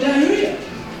spiritual diarrhea.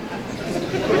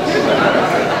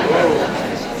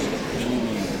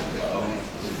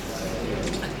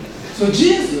 So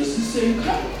Jesus is saying,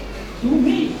 come to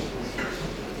me.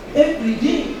 Every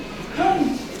day,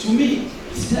 come to me.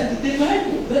 Study the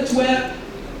Bible. That's where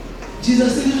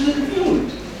Jesus is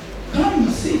revealed. Come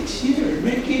sit here.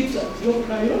 Make it your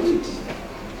priority.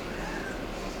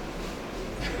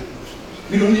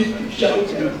 We don't need to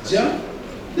shout and jump.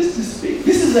 This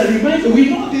is a reminder. We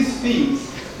know these things.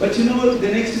 But you know what?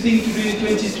 The next thing to do in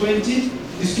 2020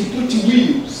 is to put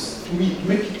wheels to it.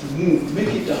 Make it move. Make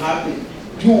it happen.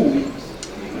 Do it.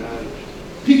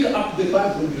 Pick up the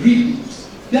Bible and read it.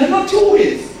 There are not two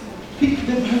ways. Pick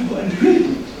the Bible and read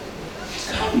it.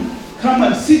 Come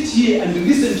and sit here and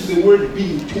listen to the word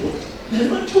being taught. There are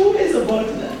not two ways about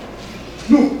that.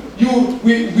 Look,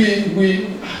 we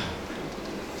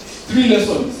 3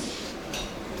 lessons.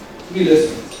 3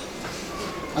 lessons.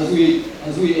 As we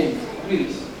end. 3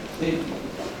 lessons. Thank you.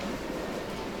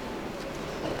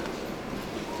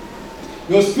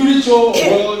 Your spiritual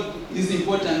world is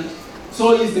important.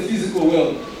 So is the physical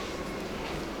world.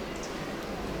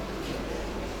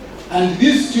 And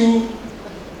these two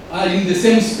are in the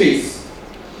same space.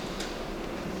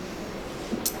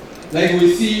 Like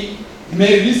we see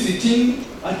Mary sitting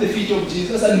at the feet of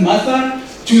Jesus and Martha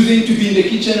choosing to be in the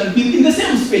kitchen and be in the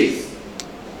same space.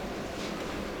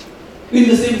 In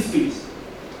the same space.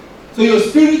 So your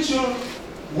spiritual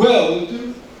world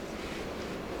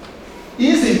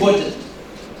is important.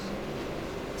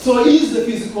 So is the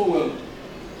physical world.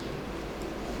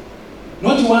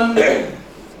 Not one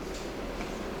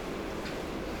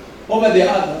over the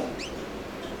other.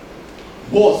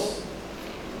 Both.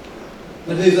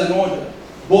 But there is an order.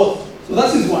 Both. So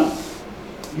that is one.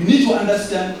 You need to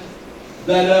understand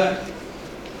that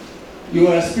you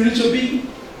are a spiritual being.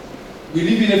 We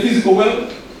live in a physical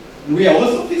world. And we are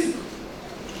also physical.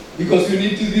 Because you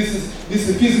need this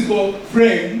physical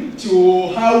frame to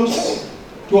house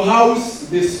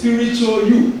the spiritual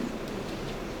you.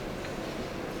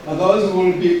 Others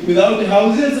will be without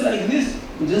houses like this.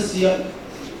 You just hear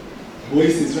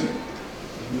voices, right?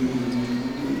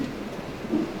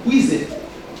 Who is it?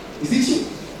 Is it you?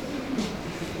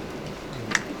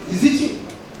 Is it you?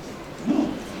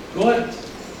 No. God,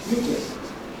 look at us.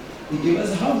 He gave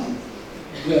us houses.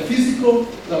 We are physical,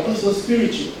 we are also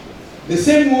spiritual. The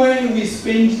same way we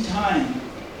spend time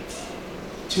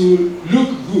to look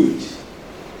good,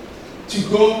 to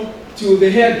go to the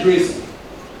hairdresser,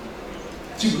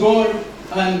 to go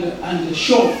and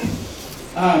shop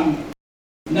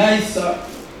nice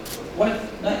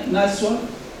one?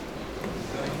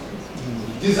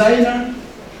 Designer.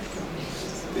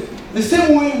 The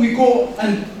same way we go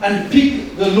and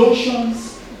pick the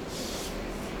lotions.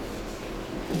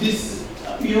 This,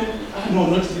 no,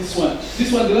 not this one.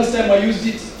 This one, the last time I used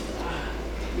it,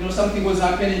 something was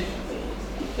happening.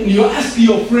 And you ask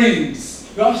your friends,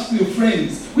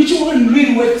 which one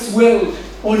really works well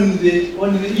on the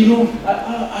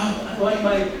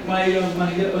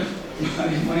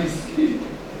my skin.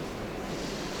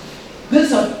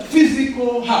 That's a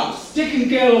physical house, taking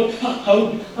care of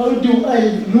how do I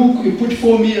look? You put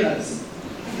 4 mirrors.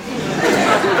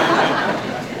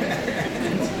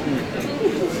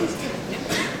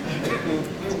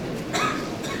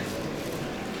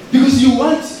 Because you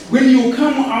want, when you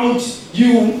come out,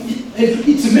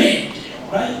 it's made,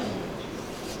 right?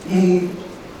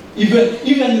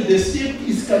 Even the step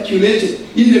is calculated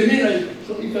in the mirror.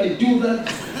 So if I do that,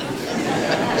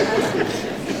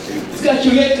 it's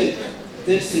calculated.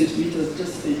 30 centimeters,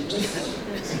 just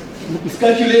it's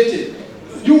calculated.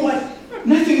 You want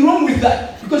nothing wrong with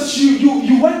that, because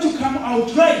you want to come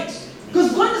out right.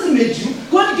 Because God has made you.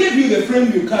 God gave you the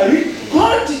frame you carry.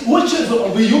 God watches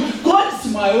over you. God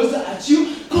smiles at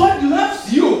you. God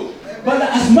loves you. But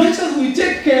as much as we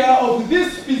take care of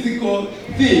this physical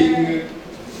thing,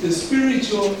 the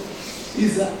spiritual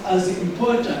is as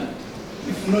important,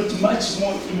 if not much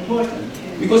more important.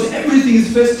 Because everything is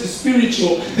first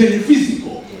spiritual, then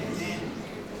physical.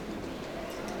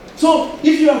 So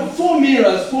if you have 4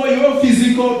 mirrors for your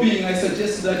physical being, I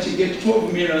suggest that you get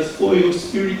 12 mirrors for your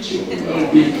spiritual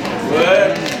well-being.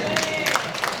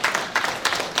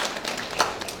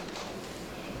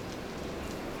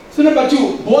 So number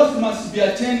 2, both must be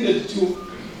attended to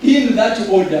in that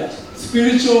order.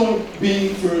 Spiritual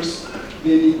being first,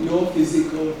 then your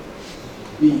physical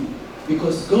being.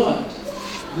 Because God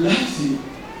loves you.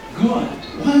 God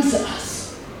wants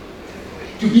us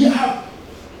to be up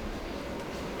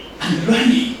and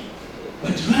running,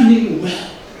 but running well.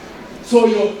 So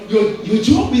your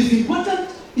job is important.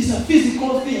 It's a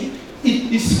physical thing.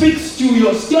 It speaks to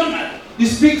your stomach. It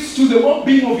speaks to the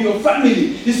well-being of your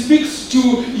family. It speaks to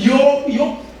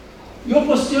your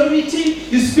posterity.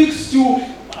 It speaks to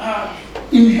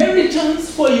inheritance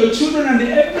for your children and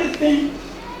everything.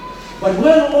 But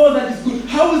when all that is good,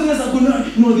 houses are good.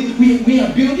 We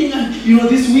are building, and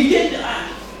this weekend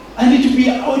I need to be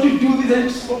out to do this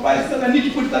and supervise that. I need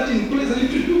to put that in place. I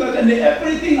need to do that and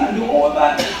everything and all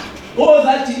that. All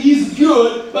that is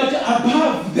good, but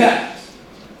above that,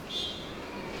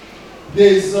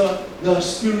 there's the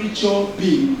spiritual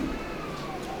being,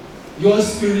 your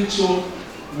spiritual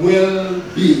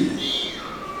well-being.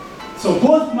 So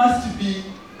both must be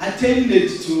attended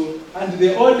to, and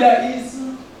the order is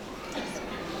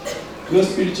your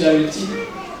spirituality.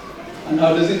 And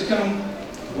how does it come?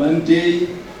 One day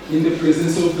in the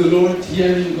presence of the Lord,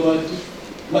 hearing God.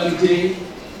 One day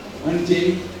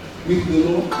with the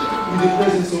Lord, in the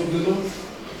presence of the Lord,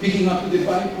 picking up the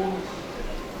Bible,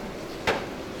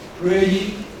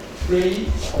 praying.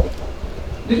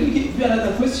 Let me give you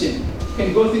another question. You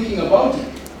can go thinking about it.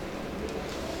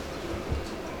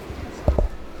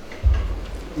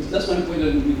 It's just one point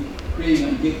that we'll be praying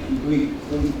and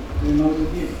going out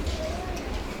of here.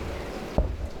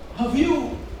 Have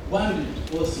you wondered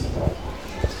also,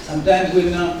 sometimes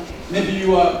when maybe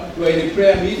you are in a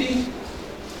prayer meeting,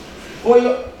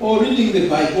 or reading the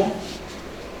Bible,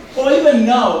 or even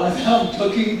now as I'm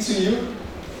talking to you,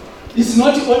 it's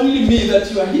not only me that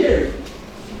you are hearing.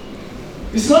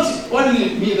 It's not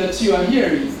only me that you are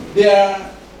hearing. There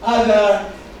are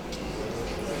other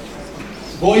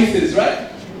voices, right?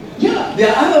 Yeah, there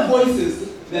are other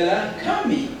voices that are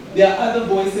coming. There are other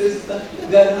voices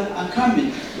that are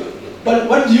coming. But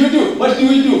what do you do? What do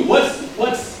we do?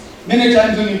 What's many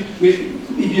times when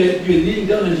you're kneeling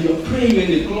down and you're praying in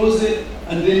the closet,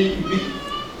 and then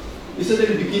you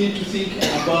suddenly begin to think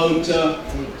about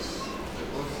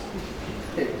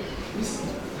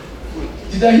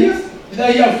did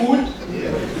I hear food?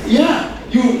 Yeah.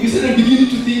 You suddenly begin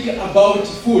to think about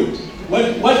food.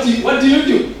 What do you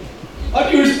do? How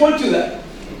do you respond to that?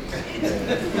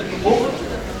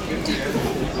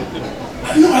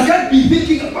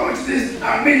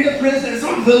 I'm in the presence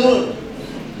of the Lord.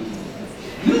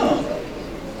 No.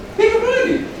 Think about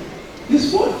it.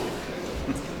 It's food.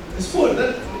 It's food.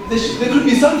 There could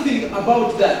be something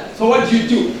about that. So what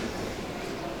do?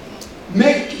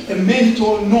 Make a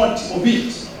mental note of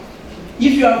it.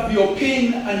 If you have your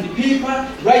pen and paper,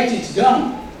 write it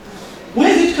down.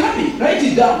 Where is it coming? Write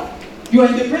it down. You are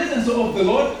in the presence of the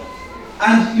Lord,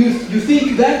 and you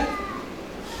think that,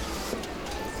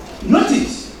 note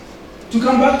it, to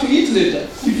come back to it later.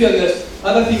 If there's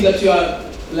other thing that you are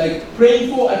like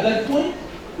praying for at that point,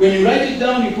 when you write it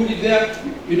down, you put it there,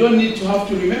 you don't need to have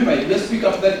to remember it. Just pick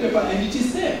up that paper and it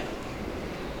is there.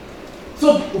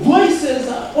 So voices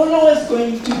are always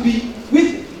going to be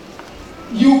with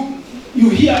you. You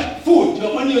hear food.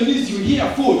 You're on your knees, you hear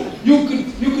food. You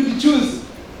could choose.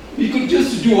 You could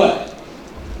choose to do what?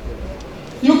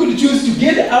 You could choose to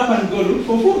get up and go look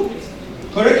for food.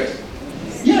 Correct?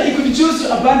 Yeah, you could choose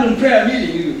to abandon prayer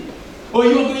meeting. Or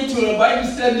you are going to a Bible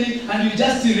study and you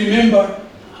just remember.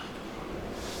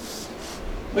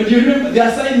 But you remember the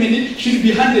assignment should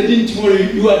be handed in tomorrow.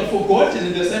 You had forgotten,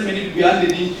 and the assignment should be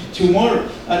handed in tomorrow.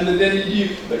 And then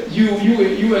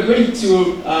you were going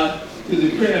to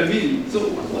the prayer meeting. So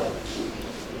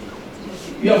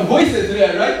you have voices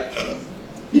there, right?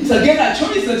 It's again a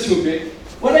choice that you make.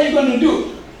 What are you going to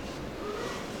do?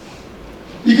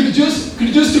 You could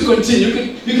choose to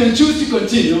continue. You can choose to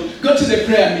continue. Go to the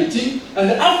prayer meeting,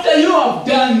 and after you have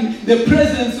done the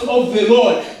presence of the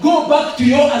Lord, go back to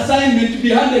your assignment to be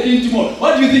handed in tomorrow.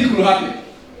 What do you think will happen?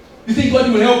 You think God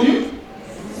will help you?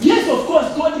 Yes, of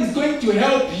course, God is going to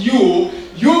help you.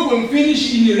 You will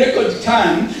finish in record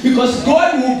time because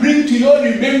God will bring to your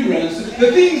remembrance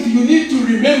the things you need to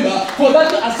remember for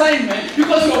that assignment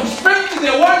because you have spent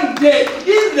the one day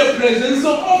in the presence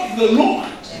of the Lord.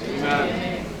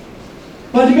 Amen.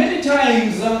 But many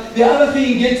times the other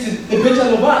thing gets the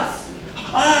better of us.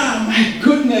 Ah, my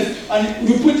goodness. And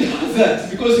we put hazards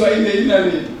because you are in the inner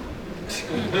lane.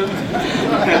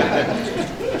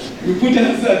 We put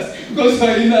hazards because you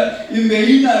are in the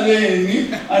inner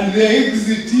lane and the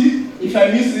exit. If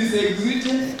I miss this exit,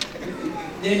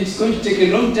 then it's going to take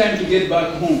a long time to get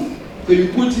back home. So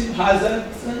you put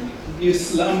hazards, you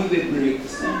slam the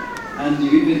brakes, and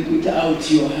you even put out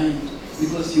your hand.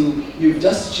 Because you've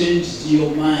just changed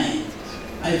your mind.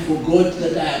 I forgot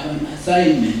that I have an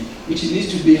assignment which needs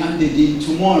to be handed in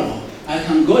tomorrow. I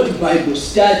can go to Bible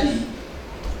study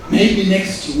maybe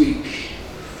next week.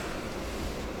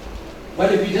 What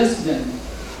have you just done?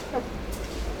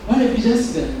 What have you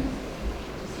just done?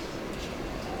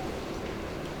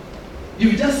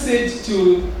 You've just said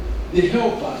to the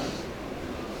helper,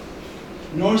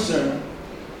 no sir,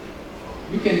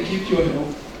 you can keep your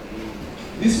help.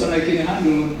 This one I can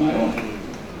handle on my own.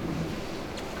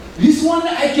 This one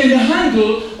I can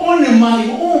handle on my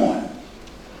own.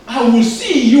 I will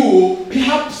see you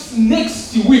perhaps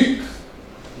next week.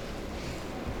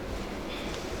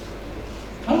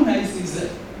 How nice is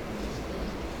that?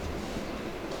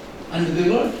 And the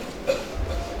Lord,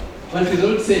 what's the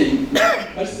Lord saying?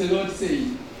 What's the Lord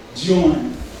saying?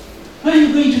 John, why are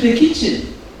you going to the kitchen?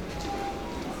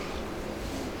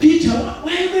 Peter,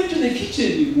 why are you going to the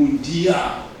kitchen?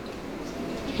 Mundia.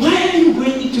 Why are you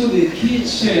going to the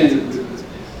kitchen?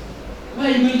 Why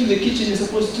are you going to the kitchen? You're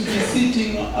supposed to be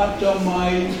sitting after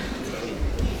my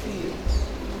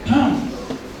come.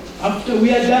 After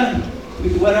we are done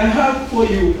with what I have for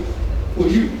you,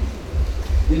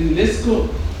 then let's go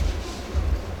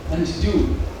and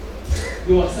do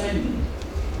your assignment.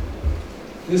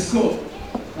 Let's go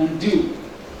and do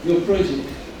your project.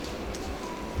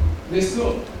 Let's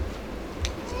go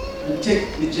and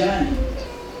take the journey.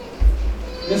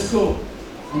 Let's go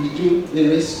and do the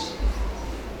rest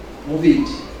of it.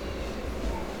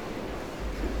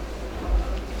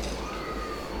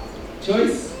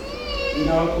 Choice in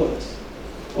our court.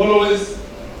 Always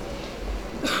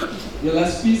your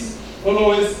last piece,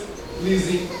 always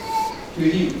pleasing to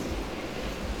Him.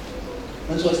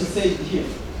 That's what He said here.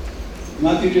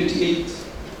 Matthew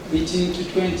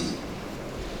 28:18-20.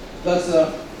 That's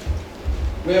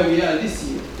where we are this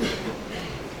year.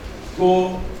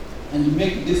 Go and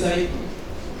make disciples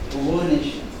of all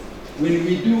nations. When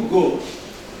we do go,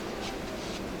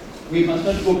 we must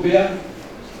not go bare.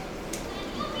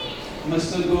 We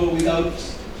must not go without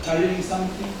carrying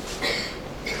something.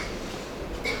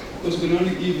 Because we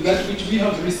only give that which we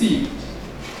have received.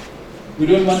 We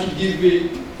don't want to give the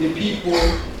people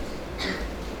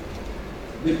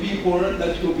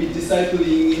that will be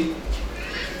discipling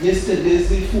yesterday's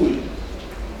food.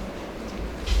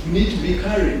 We need to be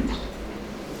current.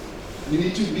 We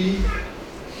need to be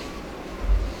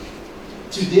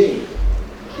today,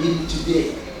 in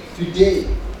today. today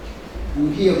you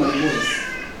hear my voice.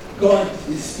 God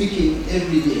is speaking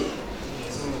every day.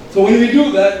 So when we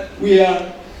do that,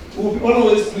 we'll be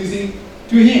always pleasing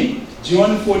to Him.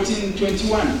 John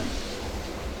 14:21.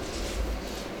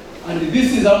 And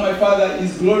this is how my Father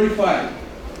is glorified,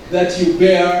 that you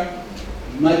bear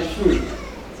much fruit.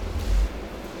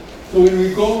 So when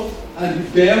we go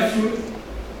and bear fruit,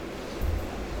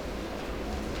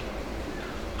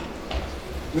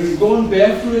 when we go and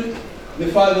bear fruit, the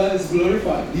Father is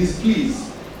glorified. He's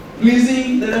pleased.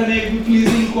 Pleasing, that I may be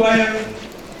pleasing choir.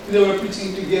 They were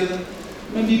preaching together.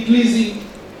 Maybe pleasing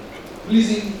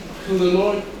to the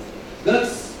Lord.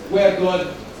 That's where God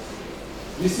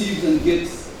receives and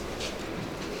gets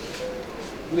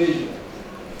pleasure.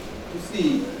 To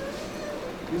see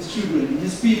His children,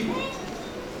 His people,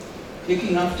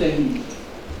 taking after Him.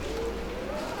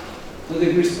 So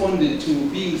they've responded to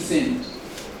being sent.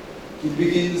 It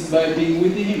begins by being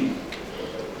with Him.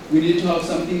 We need to have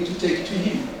something to take to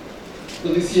Him.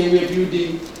 So this year we are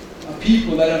building a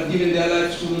people that have given their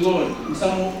lives to the Lord. And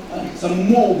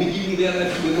some more will be giving their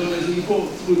lives to the Lord as we go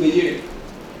through the year.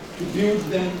 To build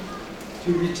them,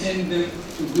 to retain them,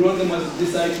 to grow them as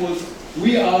disciples.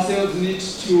 We ourselves need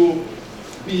to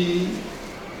be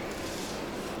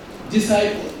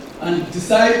disciples. And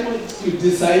disciples to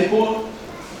disciple,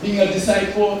 being a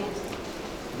disciple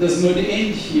does not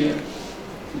end here.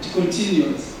 It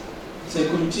continues. It's a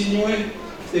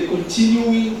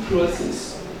continuing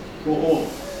process for all.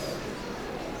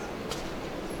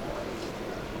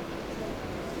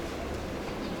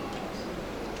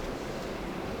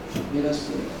 Let us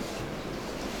pray.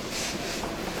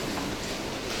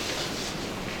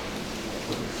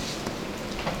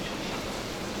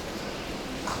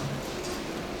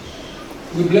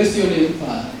 We bless your name,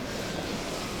 Father.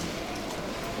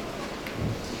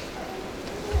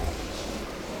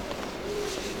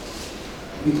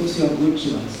 Because you are good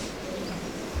to us.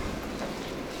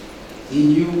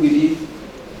 In you we live,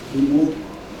 we move,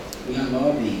 we have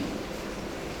our being.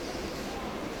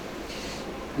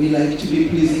 We like to be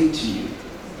pleasing to you.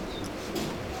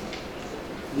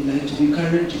 We like to be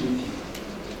current with you.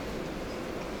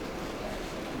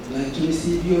 We like to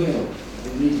receive your help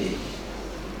every day.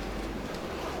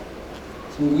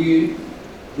 So we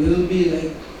will be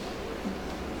like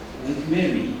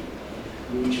Mary.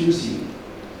 We will choose you.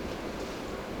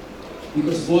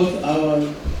 Because both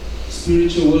our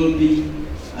spiritual well-being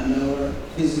and our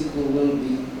physical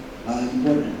well-being are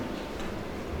important.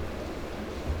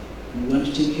 We want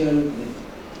to take care of them.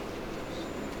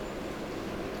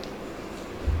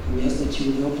 We ask that you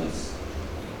will help us.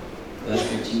 We ask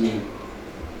that you will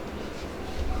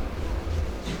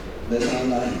bless our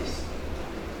lives.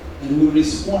 And we will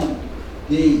respond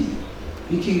daily,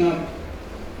 picking up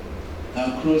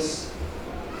our cross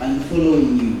and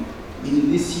following you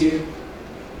in this year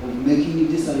of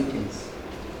making disciples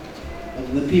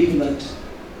of the people that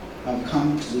have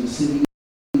come to the saving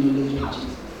knowledge of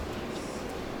Jesus.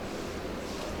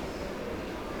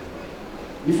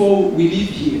 Before we leave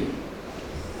here,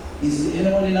 is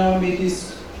anyone in our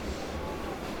midst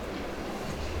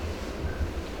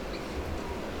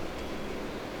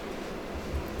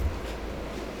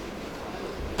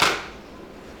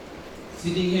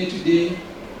sitting here today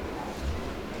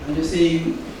and you're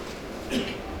saying,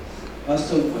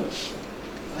 Pastor,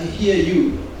 I hear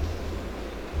you.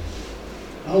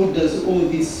 How does all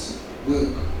this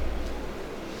work?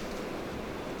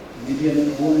 Maybe you're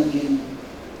not born again.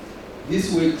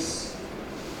 This works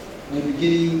by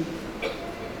beginning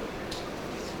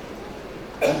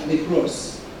at the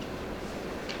cross.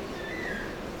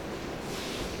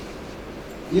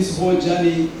 This whole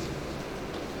journey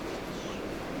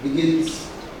begins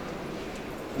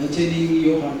by turning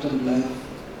your heart and life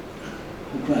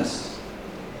to Christ.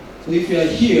 So if you are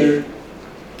here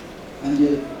and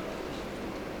you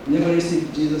never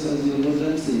received Jesus as your Lord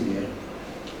and Savior,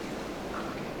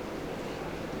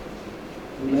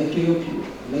 we'd like to help you.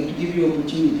 We'd like to give you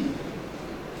opportunity.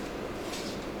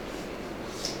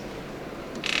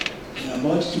 We are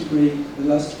about to pray the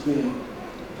last prayer.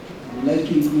 We'd like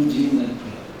to include you in that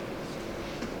prayer.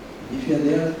 If you are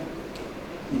there,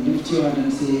 you lift your hand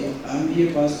and say, I'm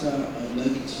here, Pastor. I would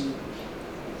like to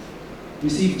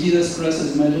receive Jesus Christ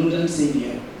as my Lord and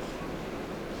Savior.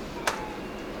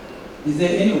 Is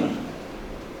there anyone?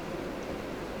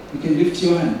 You can lift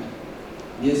your hand.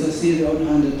 Yes, I see the odd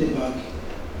hand at the back.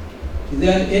 Is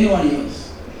there anyone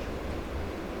else?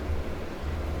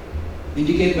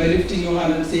 Indicate by lifting your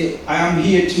hand and say, I am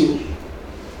here too.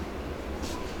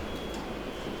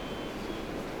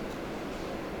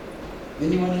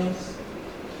 Anyone else?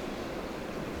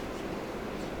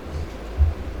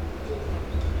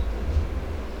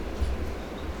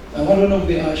 One of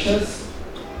the ushers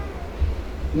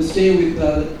will stay with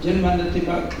the gentleman at the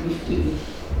back,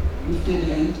 lifted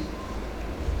hand.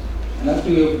 And after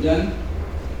we have done,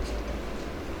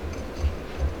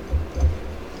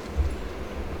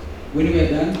 when we are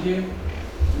done here,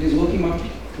 please walk him up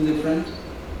to the front.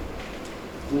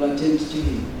 We'll attend to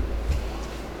him.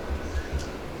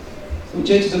 So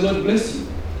church, the Lord bless you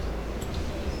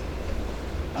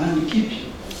and keep you.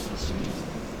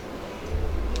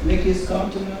 Make his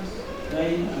countenance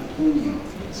shine upon you.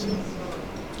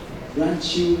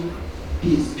 Grant you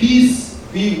peace. Peace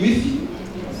be with you.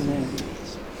 Amen.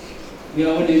 We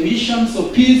are on a mission, so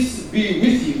peace be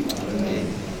with you.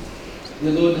 Amen.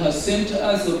 The Lord has sent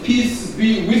us, so peace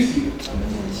be with you.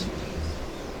 Amen.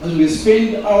 As we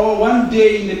spend our one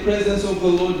day in the presence of the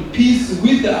Lord, peace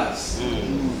with us.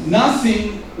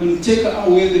 Nothing will take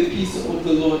away the peace of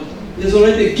the Lord. He has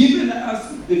already given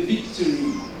us the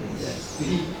victory.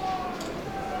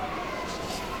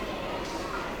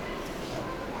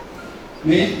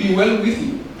 May it be well with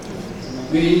you.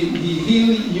 May He heal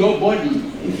your body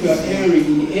if you are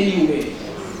erring in any way.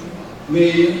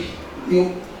 May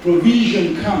your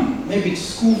provision come. Maybe it's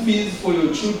school fees for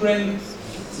your children,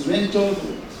 it's rental,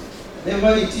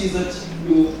 whatever it is that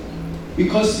you,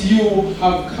 because you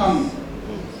have come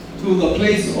to the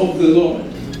place of the Lord,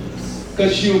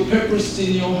 because you purposed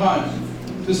in your heart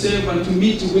to serve and to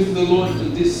meet with the Lord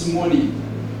this morning.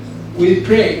 We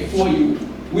pray for you.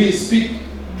 We speak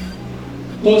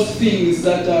those things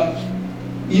that are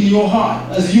in your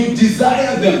heart as you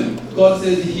desire them. God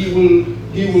says He will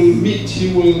meet,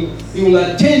 He will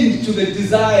attend to the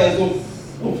desires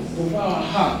of our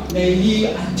heart. May He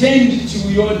attend to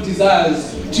your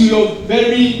desires, to your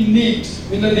very need,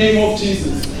 in the name of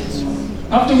Jesus.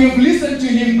 After we've listened to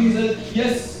Him, He said,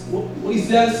 yes, is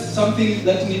there something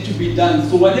that needs to be done?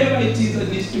 So whatever it is that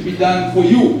needs to be done for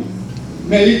you,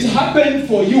 may it happen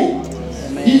for you.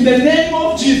 Amen. In the name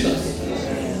of Jesus.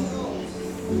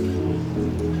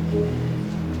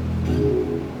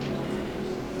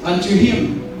 And to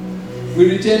Him, we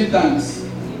return thanks,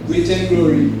 we return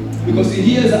glory, because He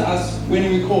hears us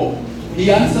when we call.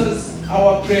 He answers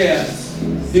our prayers.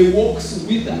 He walks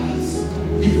with us.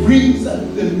 He brings us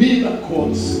the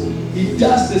miracles. He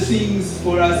does the things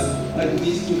for us that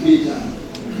needs to be done.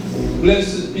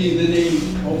 Blessed be the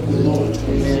name of the Lord.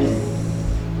 Amen.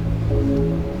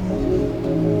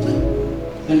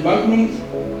 And backroom,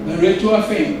 Director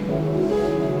Afem,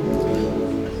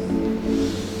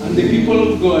 and the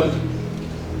people of God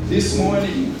this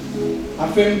morning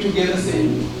affirm together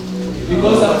saying,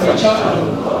 because I'm a child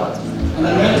of God and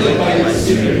anointed by my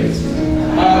Spirit,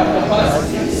 I have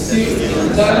capacity, skill,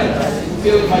 and talent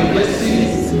to fulfill my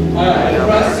destiny. I have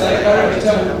trust like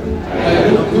character. I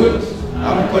look good.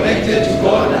 I'm connected to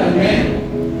God and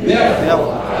men.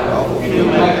 Therefore, I fulfill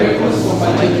my purpose for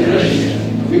my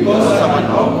generation, because I'm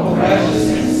an oak of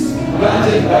righteousness,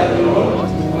 planted by the Lord,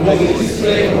 for the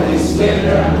display of His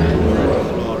splendor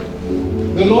and glory.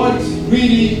 The Lord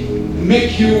really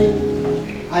make you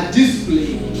a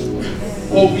display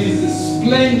of His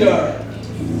splendor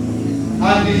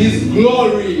and His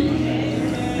glory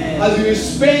as you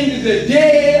spend the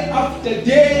day after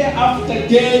day after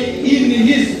day in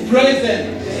His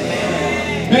presence.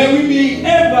 May we be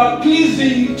ever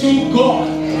pleasing to God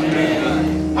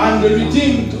and the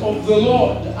redeemed of the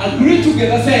Lord. Agree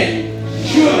together, saying,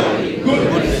 surely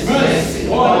goodness, mercy,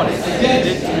 holiness,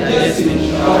 identity, and destiny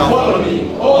shall follow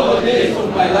me all the days of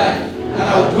my life, and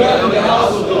I will dwell in the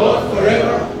house of the Lord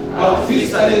forever. I will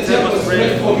feast at the table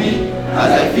spread for me,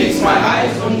 as I fix my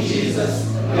eyes on Jesus,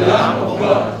 the Lamb of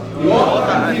God, the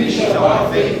author and finisher of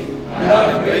our faith, and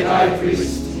our great high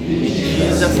priest. In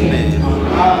Jesus' name.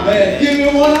 Amen. Give me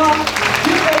one hand.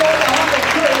 Give the Lord a hand of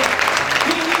praise.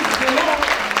 He is the Lord.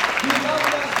 He loves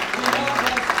us.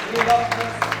 He loves us.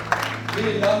 He loves us. He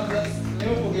loves us.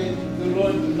 Never forget, the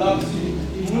Lord loves you.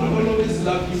 He will always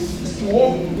love you. Just to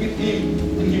walk with Him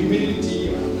in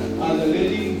humility and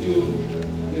let Him do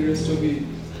the rest of it.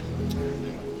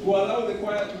 We'll allow the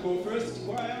choir to go first.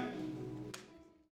 Choir.